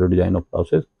in computer design of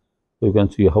process. So you can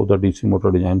see how the DC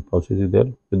motor design process is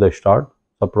there with the start,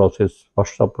 sub-process,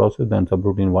 first sub-process, then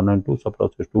subroutine 1 and 2,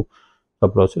 sub-process 2,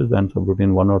 sub-process, then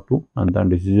subroutine 1 or 2, and then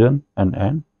decision and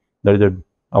end. There is a,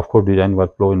 of course, design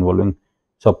workflow involving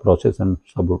sub-process and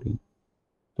subroutine.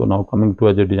 So now coming to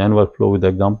as a design workflow with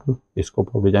example, the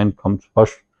scope of design comes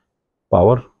first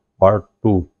power, part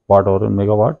 2 watt hour and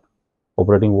megawatt,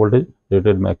 operating voltage,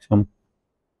 rated maximum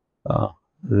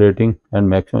rating and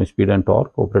maximum speed and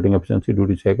torque, operating efficiency,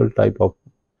 duty cycle, type of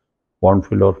wound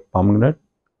field or permanent.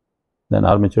 Then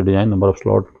armature design, number of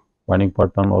slot, winding per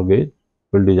turn or gauge,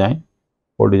 field design,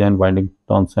 for design winding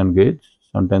turns and gauge,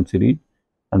 shunt and series,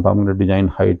 and permanent design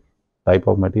height, type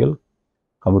of material,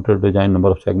 commuter design, number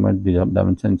of segment,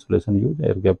 dimension, insulation used,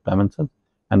 air gap dimensions,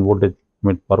 and voltage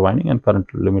limit per winding and current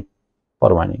limit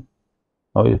per winding.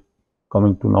 Now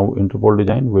coming to now interpole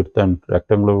design, width and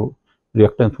rectangular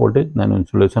reactance voltage, then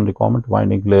insulation requirement,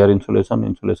 winding layer insulation,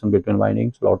 insulation between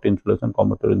windings, slot insulation,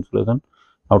 commuter insulation.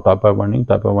 Now type of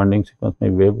winding sequence may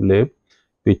wave, lap,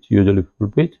 pitch, usually full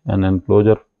pitch, and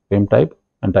enclosure frame type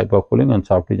and type of cooling, and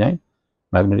shaft design,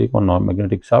 magnetic or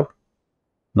non-magnetic shaft.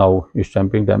 Now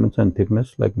stamping dimension,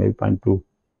 thickness like maybe 0.2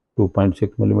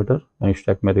 2.6 millimeter, and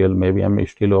stack material maybe M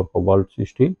steel or cobalt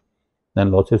steel.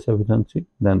 Then losses efficiency,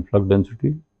 then flux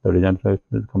density, the design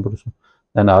computation,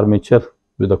 then armature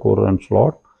with the core and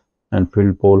slot, and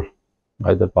field pole,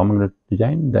 either permanent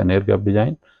design, then air gap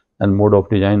design, and mode of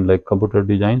design like computer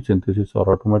design, synthesis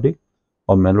or automatic,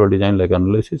 or manual design like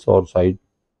analysis, or side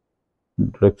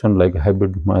direction like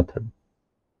hybrid method.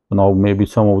 So now maybe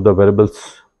some of the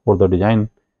variables for the design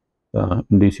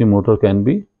in DC motor can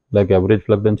be like average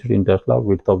flux density in Tesla,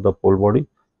 width of the pole body,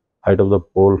 height of the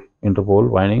pole interpole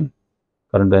winding,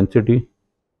 current density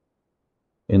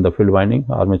in the field winding,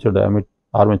 armature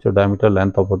diameter,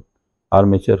 length of a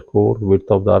armature core, width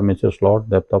of the armature slot,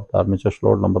 depth of the armature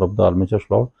slot, number of the armature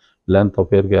slot, length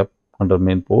of air gap under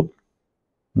main pole.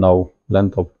 Now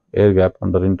length of air gap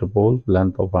under interpole,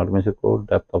 length of armature core,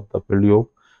 depth of the field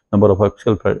yoke, number of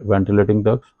axial ventilating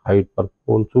ducts, height per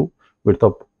pole through, width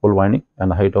of pole winding,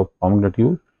 and height of permanent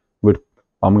use, width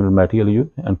permanent material use,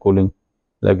 and cooling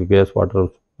like gas, water,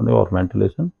 or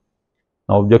ventilation.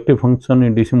 Now objective function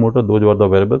in DC motor, those are the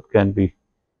variables can be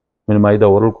minimize the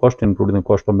overall cost, including the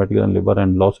cost of material and labor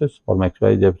and losses, or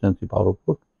maximize the efficiency power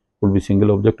output. Could be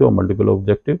single objective or multiple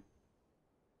objective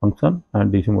function,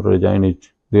 and DC motor design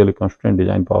is really constraint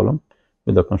design problem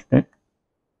with the constraint.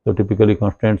 So typically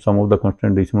constraint, some of the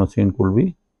constraint DC machine could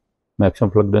be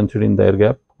maximum flux density in the air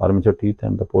gap, armature teeth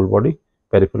and the pole body,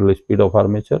 peripheral speed of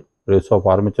armature, ratio of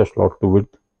armature slot to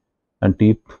width and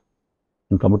teeth,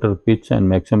 and commuter pitch, and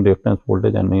maximum reactance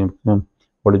voltage and maximum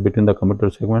voltage between the commuter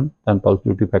segment, and pulse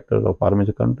duty factor of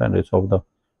armature current, and ratio of the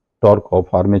torque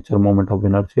of armature moment of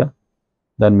inertia,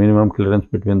 then minimum clearance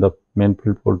between the main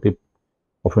field pole tip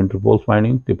of interpole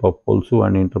winding, tip of pole shoe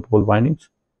and interpole windings,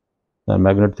 then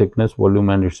magnet thickness, volume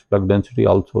and its flux density,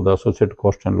 also the associated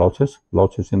cost and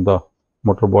losses in the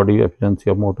motor body, efficiency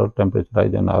of motor, temperature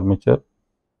rise and armature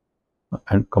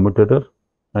and commutator,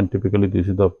 and typically this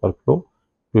is the workflow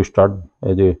to start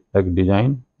as a like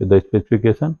design with the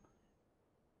specification,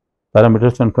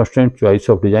 parameters and constraints, choice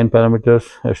of design parameters,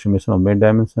 estimation of main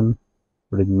dimension.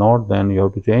 If it is not, then you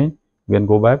have to change. Again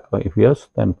go back. If yes,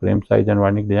 then frame size and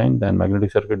winding design, then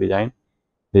magnetic circuit design,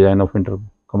 design of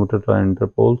commutator and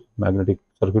interpole, magnetic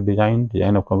circuit design,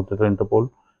 design of commutator interpole.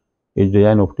 Is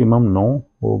design optimum? No.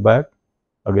 Go back.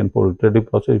 Again for iterative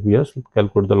process, if yes,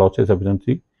 calculate the losses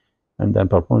efficiency and then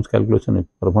performance calculation if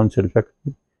performance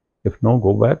satisfactory. If no,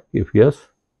 go back. If yes,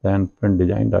 then print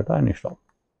design data and stop.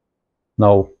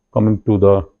 Now coming to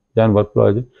the design workflow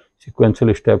as a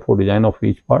sequential step for design of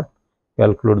each part.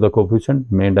 Calculate the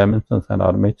coefficient, main dimensions and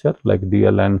armature like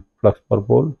DL and flux per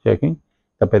pole, checking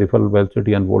the peripheral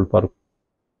velocity and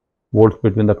volts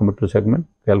between the commutator segment.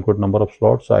 Calculate number of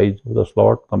slots, size of the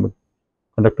slot,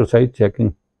 conductor size, check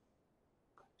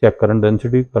current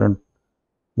density, current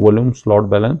volume, slot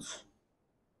balance.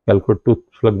 Calculate tooth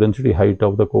flux density, height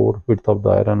of the core, width of the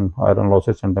iron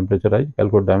losses and temperature rise.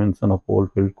 Calculate dimension of pole,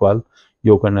 field, coil,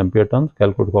 yoke and ampere turns.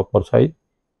 Calculate copper size.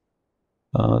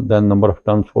 Then number of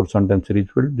turns for shunt and series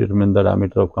field. Determine the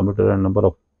diameter of commutator and number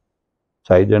of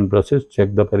size and brushes.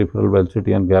 Check the peripheral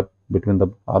velocity and gap between the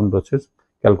arm brushes.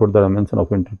 Calculate the dimension of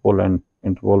interpole and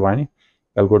interpole winding.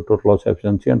 Calculate total loss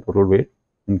efficiency and total weight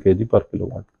in kg per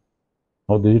kilowatt.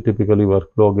 Now this is typically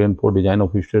workflow again for design of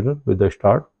stator. With the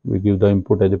start, we give the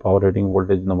input as a power rating,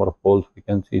 voltage, number of poles,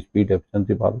 frequency, speed,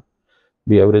 efficiency, power,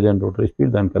 B average and rotary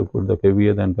speed. Then calculate the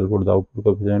kVA, then calculate the output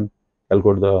coefficient,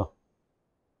 calculate the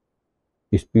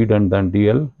speed and then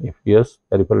DL. If yes,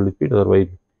 peripheral speed, otherwise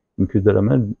increase the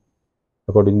damage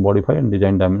according modify and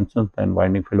design dimensions, then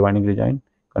winding field winding design,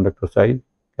 conductor size,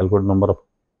 calculate number of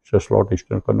stress slot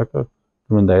external conductor,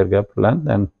 determine the air gap length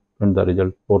and print the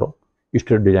result for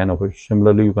state design of it.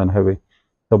 Similarly, you can have a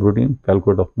subroutine,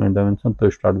 calculate of main dimension. So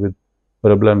start with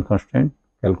variable and constraint,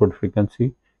 calculate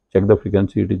frequency, check the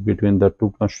frequency, it is between the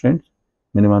two constraints,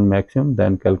 minimum and maximum,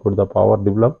 then calculate the power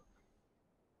developed,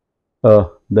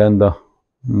 then the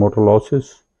motor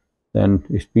losses, then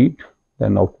speed,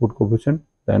 then output coefficient,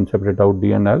 then separate out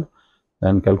D and L,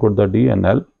 then calculate the D and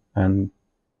L, and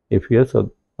if yes,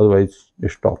 otherwise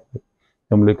stop.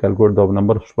 Similarly, calculate the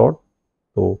number of slot.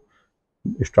 So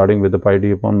starting with the pi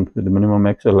d upon with the minimum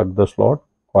x, select the slot,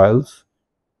 coils.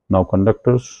 Now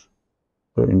conductors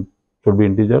should be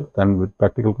integer, then with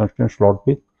practical constraint slot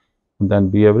width, then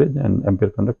B average and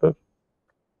ampere conductor.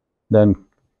 Then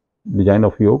design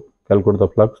of yoke, calculate the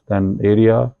flux, then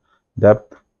area,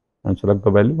 depth and select the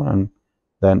value, and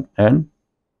then end.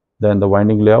 Then the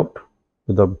winding layout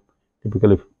with the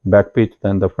typically back pitch,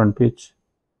 then the front pitch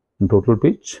and total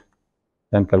pitch.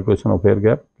 Then calculation of air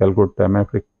gap, calculate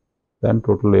MF, then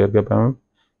total air gap MF,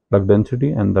 flux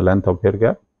density and the length of air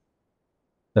gap.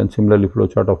 Then similarly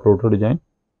flowchart of rotor design.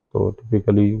 So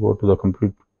typically go to the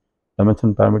complete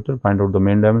dimension parameter, find out the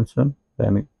main dimension,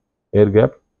 then air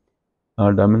gap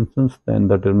dimensions, then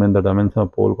determine the dimension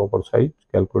of pole copper size,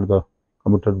 calculate the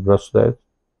commutator brush size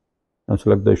and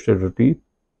select the stator teeth.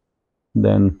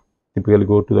 Then typically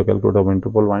go to the calculator of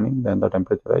interpole winding, then the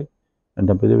temperature rise and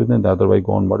temperature within, the otherwise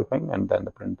go on modifying and then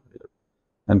the print result.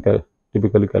 And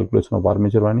typically calculation of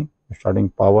armature winding, starting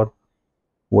power,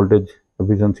 voltage,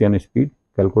 efficiency and speed,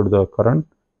 calculate the current,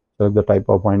 select the type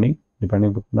of winding,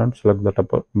 depending upon select the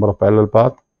type of number of parallel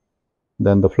path,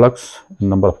 then the flux and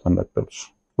number of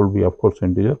conductors should be of course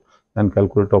integer, then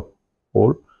calculate of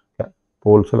pole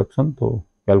selection. So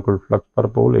calculate flux per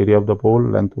pole, area of the pole,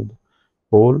 length of the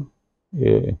pole,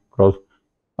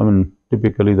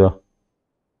 typically the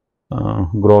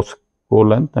gross core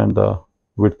length and the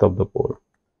width of the pole.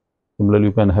 Similarly,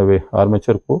 you can have a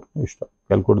armature core,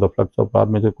 calculate the flux of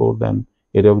armature core, then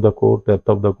area of the core, depth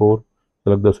of the core,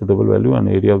 select the suitable value and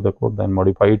area of the core, then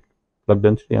modified flux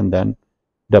density and then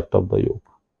depth of the yoke.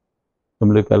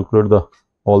 Similarly, calculate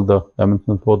all the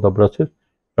dimensions for the brushes,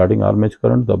 starting armature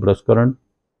current, the brush current,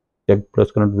 check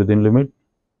brush current within limit.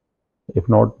 If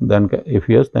not, then if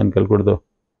yes, then calculate the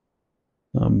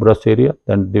brush area,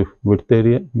 then width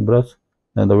area brush,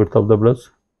 then the width of the brush,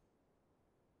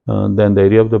 then the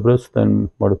area of the brush, then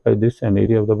modify this and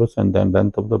area of the brush, and then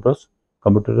length of the brush,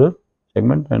 commutator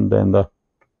segment, and then the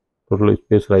total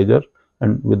space riser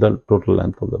and with the total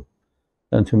length of the.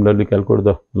 And similarly calculate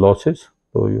the losses.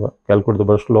 So you calculate the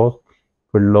brush loss,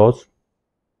 field loss,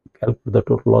 calculate the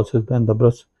total losses, then the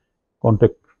brush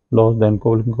contact loss, then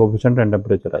cooling coefficient and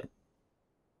temperature rise.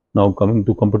 Now coming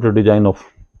to computer design of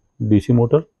DC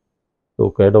motor. So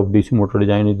CAD of DC motor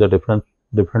design is the different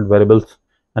variables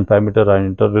and parameters are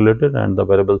interrelated, and the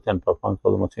variables and performance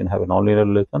of the machine have a nonlinear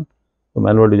relation. So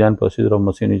manual design procedure of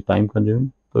machine is time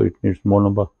consuming, so it needs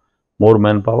more more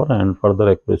manpower and further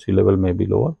accuracy level may be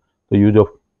lower. The use of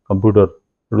computer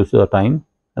reduces the time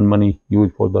and money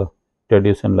used for the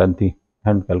tedious and lengthy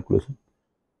hand calculation.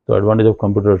 The advantage of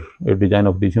computer design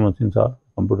of DC machines are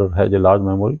computer has a large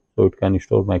memory, so it can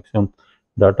store maximum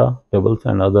data, tables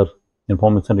and other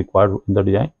information required in the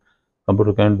design.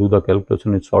 Computer can do the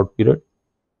calculation in short period.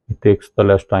 It takes the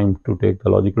less time to take the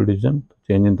logical decision.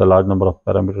 Change in the large number of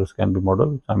parameters can be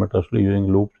modeled simultaneously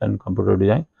using loops and computer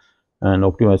design, and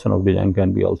optimization of design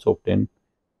can be also obtained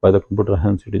by the computer,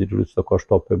 hence it reduces the cost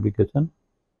of fabrication.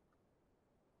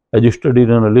 As you studied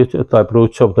in analysis, the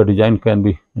approach of the design can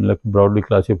be broadly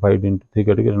classified into three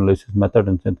categories: analysis method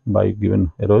and synthesis by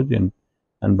given erosion,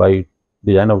 and by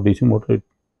design of DC motor, it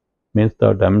means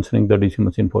the dimensioning the DC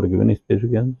machine for a given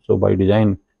specification. So by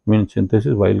design means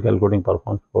synthesis while calculating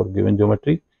performance for given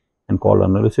geometry and called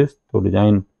analysis. So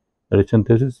design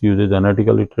synthesis uses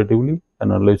analytical iteratively,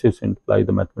 and analysis imply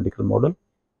the mathematical model.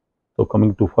 So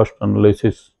coming to first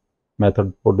analysis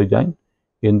method for design.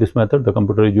 In this method, the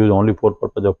computer is used only for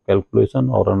purpose of calculation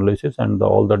or analysis, and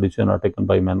all the decisions are taken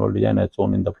by manual design as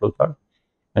shown in the flowchart.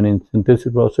 And in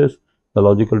synthesis process, the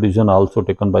logical decision also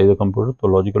taken by the computer. So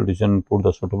logical decision include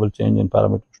the suitable change in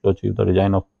parameters to achieve the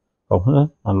design of function,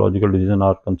 and logical decision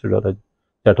are considered as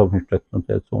set of instructions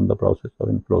as shown in the process or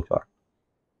in flowchart.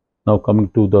 Now coming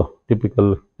to the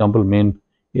typical example, main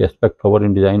aspect covered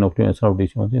in design optimization of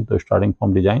DC machine. So starting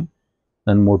from design,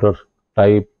 then motor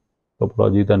type,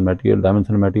 topology, then material,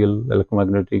 dimension material,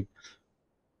 electromagnetic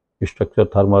structure,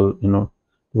 thermal,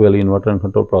 typically inverter and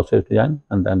control process design,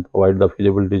 and then provide the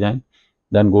feasible design.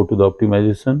 Then go to the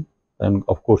optimization, and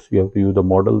of course we have to use the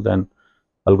model, then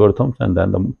algorithms, and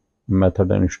then the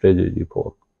method and strategy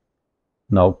for.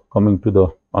 Now coming to the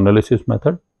analysis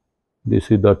method,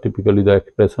 this is the typically the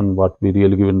expression what we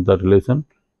really given the relation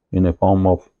in a form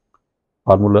of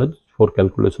formulas for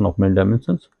calculation of main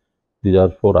dimensions. These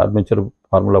are for armature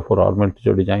formula for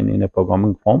armature design in a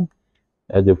programming form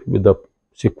as if with the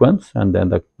sequence, and then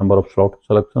the number of slot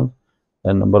selections,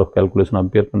 then number of calculation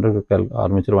ampere conductor,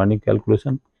 armature winding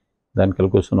calculation, then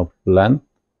calculation of length,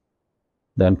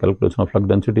 then calculation of flux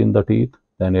density in the teeth,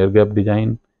 then air gap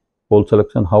design, pole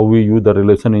selection. How we use the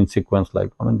relation in sequence,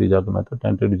 like these are the methods: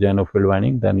 and design of field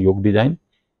winding, then yoke design,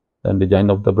 then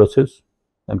design of the brushes,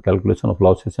 then calculation of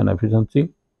losses and efficiency.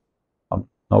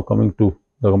 Now coming to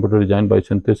the computer design by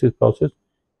synthesis process.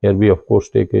 Here we of course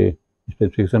take a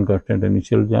specification constraint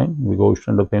initial design. We go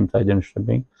standard frame size and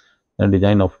stepping, then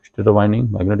design of stator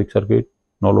winding, magnetic circuit,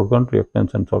 no load current,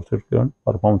 reactance and short circuit current,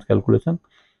 performance calculation.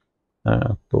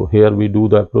 So here we do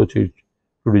the approach is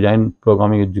to design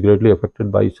programming is greatly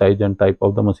affected by size and type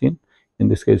of the machine. In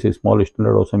this case, a small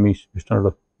standard or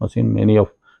semi-standard machine, many of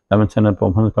dimension and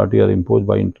performance criteria are imposed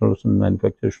by international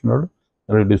manufacturer standard,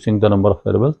 reducing the number of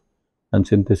variables, and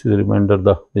synthesis remainder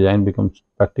the design becomes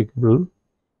practicable.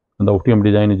 And the optimum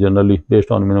design is generally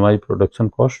based on minimized production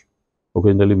cost,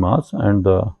 occasionally mass, and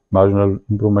the marginal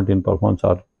improvement in performance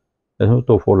are.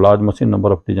 So for large machine,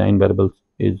 number of design variables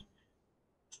is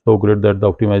so great that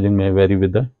the optimizing may vary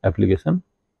with the application.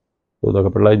 So the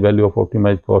capitalized value of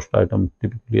optimized cost item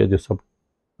typically as a sub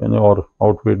or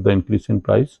outweigh the increase in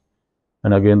price.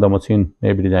 And again, the machine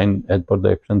may be designed as per the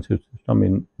expensive system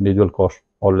in individual cost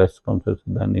or less conscious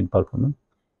than in performance.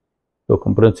 So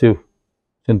comprehensive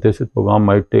synthesis program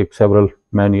might take several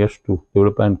man years to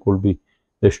develop and could be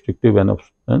restrictive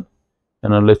enough.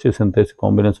 Analysis synthesis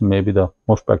combination may be the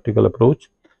most practical approach,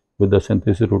 with the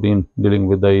synthesis routine dealing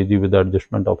with the easy with the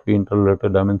adjustment of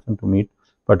interrelated dimension to meet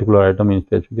particular item in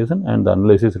specification, and the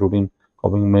analysis routine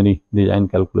covering many design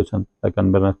calculations like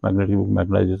unbalanced magnetic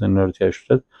magnetization, inertia,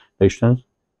 stress, resistance,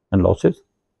 and losses.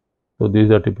 So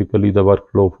these are typically the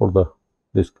workflow for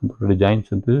this computer design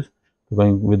synthesis.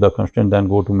 Going with the constraint, then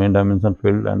go to main dimension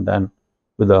field, and then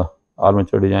with the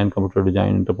armature design, computer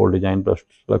design, interpole design, brush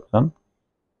selection,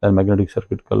 then magnetic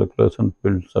circuit calculation,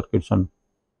 field circuits and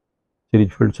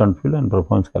series field, shunt field, and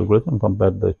performance calculation.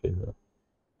 Compare the figure.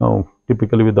 Now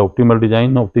typically with the optimal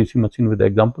design of DC machine with the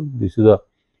example, this is a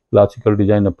classical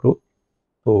design approach.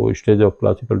 So stage of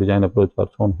classical design approach are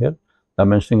shown here.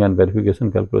 Dimensioning and verification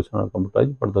calculation are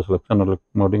computerized, but the selection of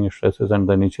mounting stresses and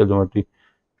the initial geometry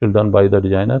still done by the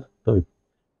designer. So if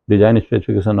design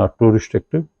specifications are too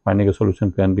restrictive, finding a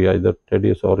solution can be either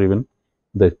tedious or even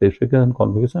the specification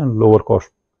configuration and lower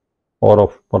cost or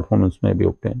of performance may be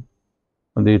obtained.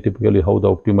 And this is typically how the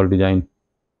optimal design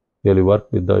really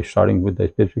work, with the starting with the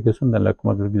specification, then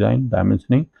electromagnetic design,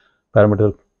 dimensioning,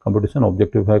 parameter computation,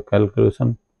 objective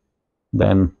calculation,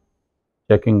 then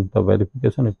checking the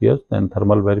verification if yes, then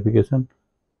thermal verification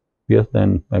if yes,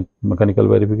 then mechanical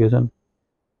verification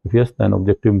if yes, then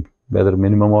objective whether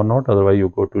minimum or not, otherwise you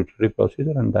go to iterative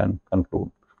procedure and then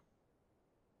conclude.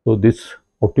 So this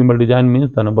optimal design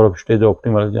means the number of stages of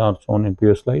optimal design are shown in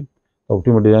previous slide. The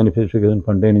optimal design specification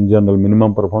contain in general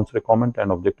minimum performance requirement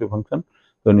and objective function.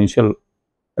 The initial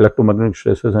electromagnetic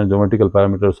stresses and geometrical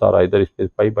parameters are either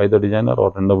specified by the designer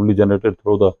or randomly generated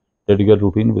through the dedicated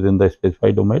routine within the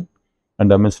specified domain, and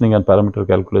dimensioning and parameter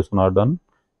calculation are done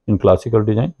in classical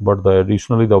design, but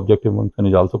additionally the objective function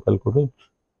is also calculated.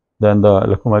 Then the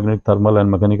electromagnetic, thermal and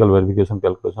mechanical verification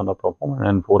calculation are performed,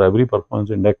 and for every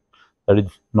performance index that is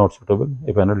not suitable,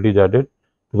 a penalty is added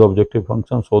to the objective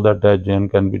function so that that GN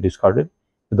can be discarded.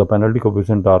 If the penalty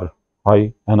coefficient are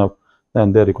high enough,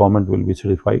 then their requirement will be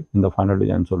satisfied in the final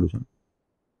design solution.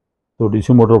 So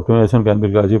DC motor optimization can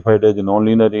be classified as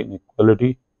nonlinear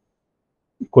inequality,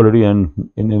 equality and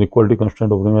inequality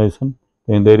constraint optimization.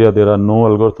 In the area there are no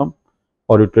algorithm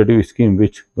or iterative scheme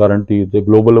which guarantee the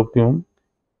global optimum.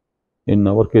 In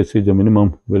our case, the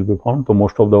minimum will be found. So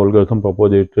most of the algorithm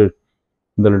proposed in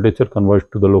the literature converge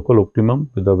to the local optimum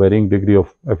with a varying degree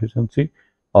of efficiency,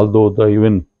 although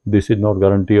even this is not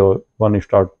guarantee or one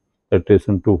start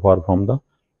iteration too far from the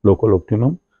local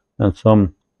optimum, and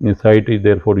some insight is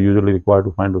therefore usually required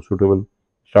to find a suitable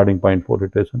starting point for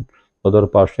iteration. Other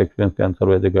past experience can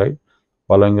serve as a guide,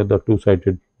 following the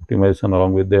two-sided optimization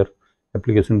along with their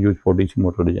application used for DC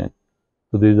motor design.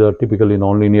 So these are typically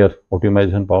nonlinear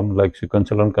optimization problems like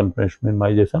sequential and constraint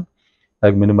minimization,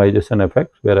 like minimization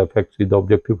effects, where effects is the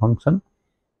objective function,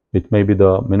 which may be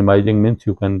the minimizing means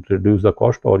you can reduce the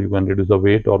cost or you can reduce the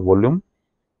weight or volume,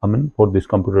 for this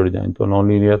computer design. So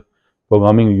nonlinear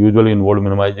programming usually involve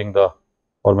minimizing the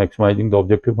or maximizing the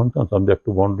objective function subject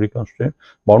to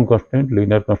bound constraint,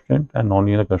 linear constraint, and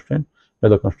nonlinear constraint,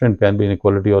 where the constraint can be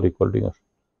inequality or equality constraint.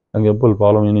 Example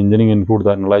problem in engineering include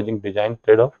the analyzing design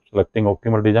trade-off, selecting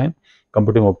optimal design,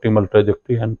 computing optimal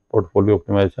trajectory, and portfolio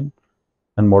optimization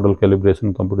and model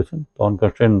calibration computation. So on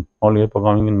constraint nonlinear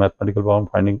programming in mathematical problem,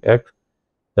 finding x,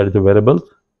 that is the variables,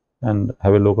 and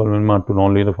have a local minima to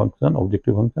nonlinear function,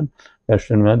 objective function.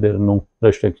 Constraint where there are no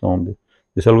restriction on this.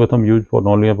 This algorithm used for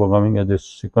nonlinear programming as a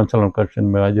sequential and constraint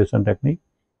minimization technique,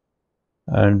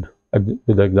 and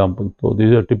with the example. So this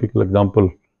is a typical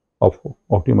example of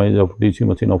optimization of DC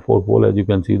machine of 4-pole, as you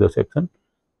can see the section.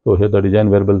 So here the design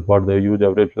variables for the use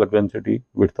average flux density,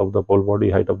 width of the pole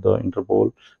body, height of the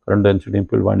interpole, current density,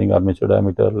 infield winding, armature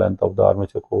diameter, length of the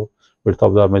armature core, width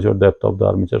of the armature, depth of the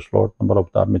armature slot, number of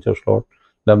the armature slot,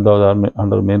 length of the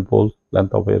under main poles,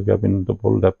 length of air gap in the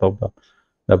pole, depth of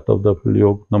the field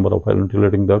yoke, number of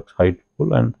ventilating ducts, height,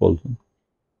 pole and poles.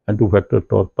 And two-factor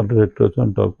torque per rate ratio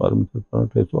and torque per armature per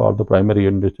rate ratio are the primary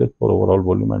indices for overall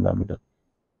volume and diameter.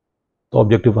 The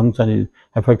objective function is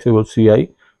Fx equals Ci,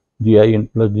 Gi in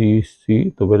plus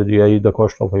Gc, so where Gi is the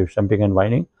cost of stamping and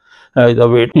winding, the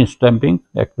weight in stamping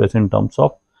expressed in terms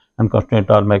of, and constraint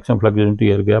are maximum flux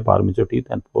density, air gap, armature teeth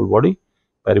and pole body,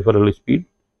 peripheral speed,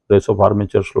 ratio of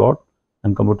armature slot,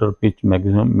 and commuter pitch,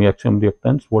 maximum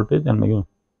reactance voltage, and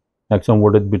maximum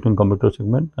voltage between commuter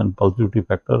segment, and pulse duty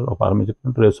factor of armature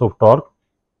current, ratio of torque,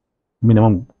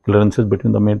 minimum clearances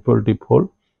between the main pole, tip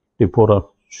hole, tip for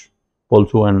pole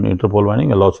shoe and interpole winding,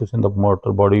 losses in the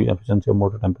motor body, efficiency of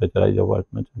motor, temperature rise of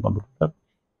armature computer.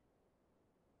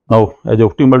 Now, as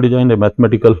optimal design, a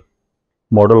mathematical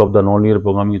model of the nonlinear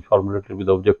programming is formulated with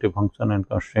objective function and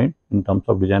constraint in terms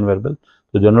of design variables.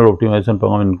 The general optimization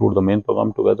program include the main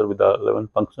program together with the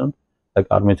relevant functions like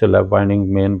armature lap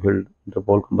winding, main field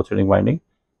interpole compensating winding,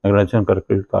 magnetism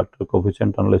characteristic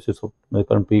coefficient, analysis of the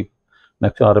current peak,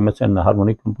 maximum RMS and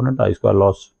harmonic component, I square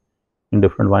loss in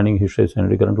different winding hysteresis and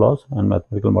eddy current loss, and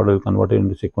mathematical model converted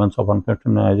into sequence of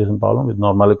unconstrained minimization problem with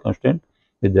normal constraint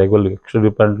with Jaguar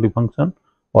apparently function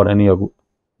or any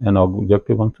an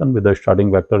objective function with the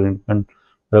starting vector independent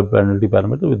penalty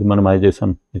parameter with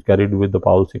minimization is carried with the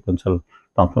Paul sequential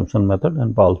transformation method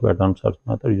and Paul's pattern search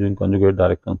method using conjugate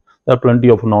direction. There are plenty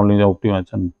of nonlinear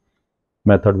optimization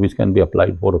method which can be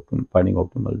applied for finding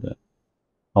optimal design.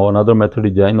 Now another method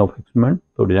is design of experiment.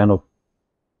 So design of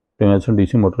optimization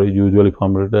DC motor is usually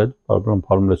formulated as problem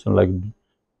formulation like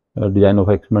design of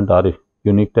experiment are a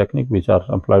unique technique which are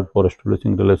applied for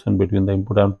establishing relation between the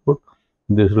input and output.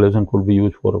 This relation could be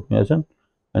used for optimization,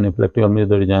 and if practically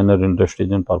the designer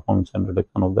interested in performance and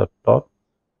reduction of that torque,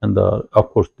 and of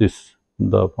course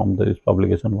from this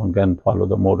publication one can follow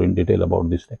the more in detail about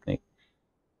this technique.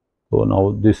 So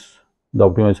now the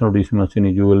optimization of DC machine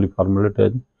is usually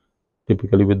formulated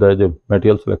typically with the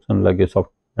material selection like a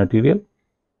soft material,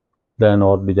 then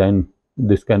or design.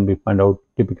 This can be find out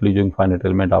typically using finite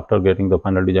element after getting the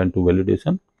final design to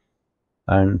validation,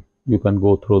 and you can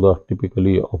go through the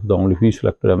typically of the only field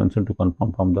selector dimension to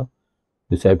confirm from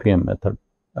this FEM method.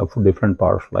 of different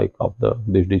parts like of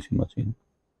this DC machine.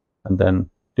 And then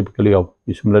typically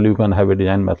similarly you can have a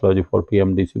design methodology for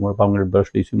PM DC motor, permanent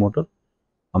brush DC motor.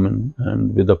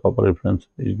 And with the proper reference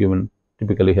is given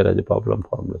typically here as a problem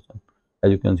formulation.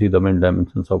 As you can see the main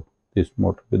dimensions of this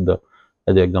motor with the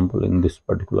as an example in this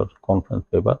particular conference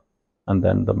paper, and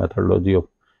then the methodology of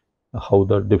how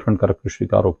the different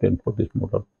characteristics are obtained for this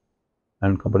motor,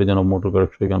 and comparison of motor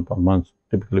characteristic and performance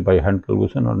typically by hand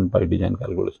calculation or by design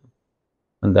calculation.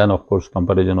 And then of course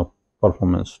comparison of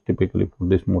performance typically for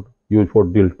this motor used for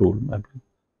drill tool mapping.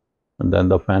 And then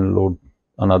the fan load,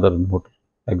 another motor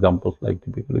examples like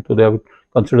typically. So they have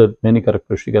considered many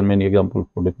characteristics and many examples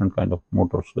for different kind of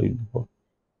motors.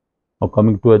 Now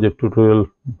coming to as a tutorial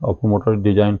of motor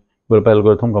design, develop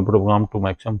algorithm computer program to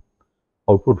maximum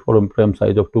output for a frame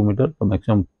size of 2 meter, the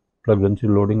maximum plug density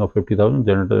loading of 50,000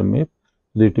 generator MAF.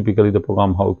 This typically the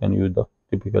program how you can use the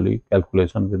typically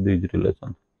calculation with these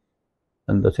relations.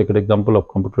 And the second example of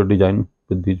computer design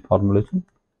with these formulation.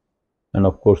 And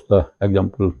of course the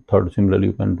example third, similarly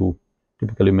you can do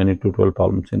typically many tutorial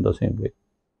problems in the same way.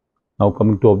 Now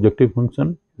coming to objective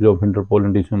function, use of interpole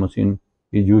in DC machine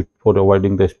is used for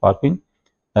avoiding the sparking.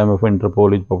 IMF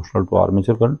interpole is proportional to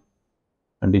armature current,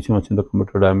 and DC machine the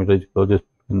commutator diameter is closest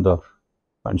in the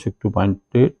 0.6 to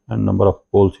 0.8, and number of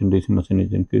poles in DC machine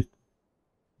is increased.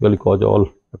 Typically cause all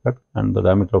effect, and the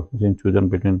diameter of machine chosen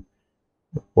between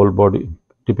pole body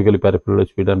typically peripheral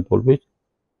speed and pole pitch,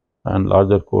 and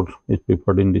larger core is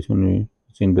preferred in DC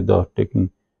machine with the taking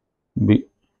B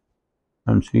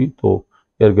and C. So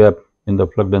air gap in the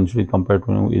plug density compared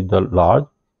to is the large,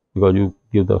 because you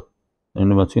give the in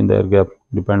the machine the air gap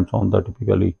depends on the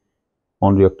typically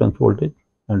on reactance voltage,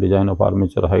 and design of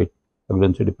armature height plug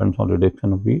density depends on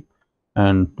reduction of V,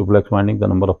 and to flex winding the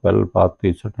number of parallel path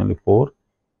is certainly 4.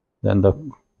 Then the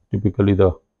typically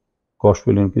the cost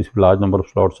will increase if large number of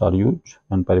slots are used,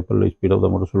 and peripheral speed of the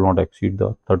motor should not exceed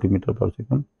the 30 meter per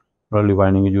second. Parallel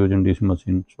winding is used in DC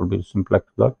machine should be simplex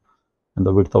plug, and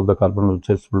the width of the carbon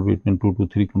brushes should be between 2 to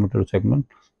 3 commuter segment.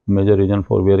 The major reason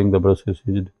for wearing the brushes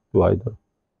is to either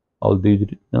all these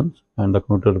reasons, and the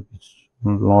commuter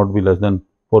will not be less than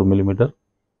 4 millimeter.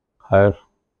 Higher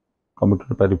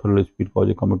commuter peripheral speed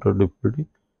causes commuter difficulty,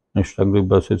 and strong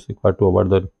brushes required to avoid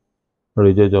the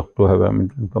ridges of to have a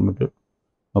commuter.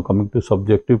 Now coming to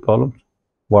subjective problems,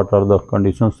 what are the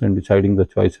conditions in deciding the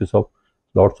choices of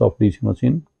slots of DC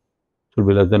machine? Should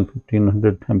be less than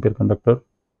 1500 ampere conductor,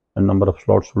 and number of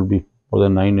slots should be more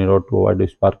than 9 in order to avoid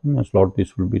sparking, and slot pitch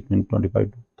should be between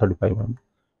 25 to 35 mm.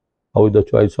 How is the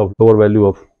choice of lower value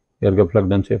of air gap plug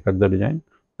density affect the design?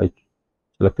 By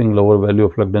selecting lower value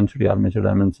of plug density, armature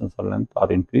dimensions or length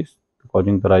are increased,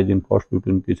 causing the rise in cost due to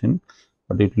increase in,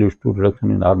 but it leads to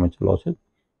reduction in armature losses.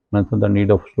 Mention the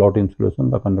need of slot insulation.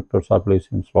 The conductors are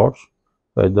placed in slots.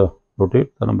 So as the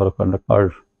rotate, the number of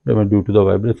conductors are due to the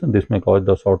vibration. This may cause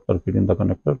the short circuit in the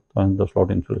conductor, and the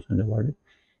slot insulation is avoided.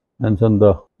 Mention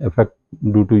the effect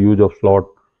due to use of slot.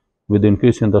 With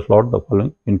increase in the slot, the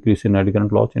following: increase in eddy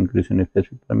current loss, increase in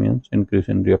specific permeance, increase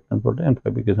in reactance voltage, and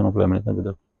fabrication of lamination with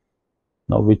the.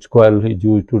 Now, which coil is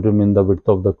used to determine the width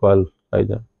of the coil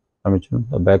size? Armature.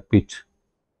 The back pitch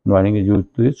winding is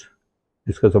used to this.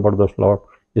 Discuss about the slot.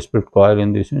 Split coil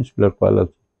in this split coil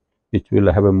which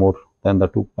will have a more than the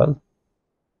 2 coils,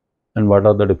 and what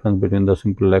are the difference between the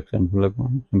simplex and simplex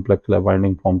one. Simplex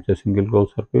winding forms a single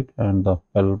closed circuit and the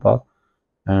parallel path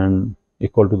and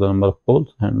equal to the number of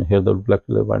poles, and here the duplex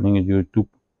winding is used to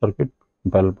circuit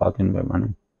parallel path in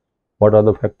winding. What are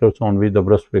the factors on which the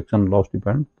brush friction loss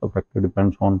depends? The factor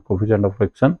depends on coefficient of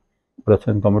friction, brush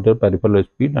and commutator, peripheral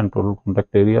speed, and total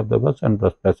contact area of the brush, and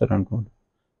brush pressure and commutator.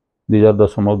 These are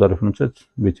some of the references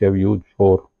which I have used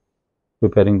for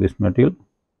preparing this material.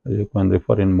 You can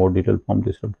refer in more detail from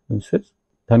these references.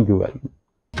 Thank you very much.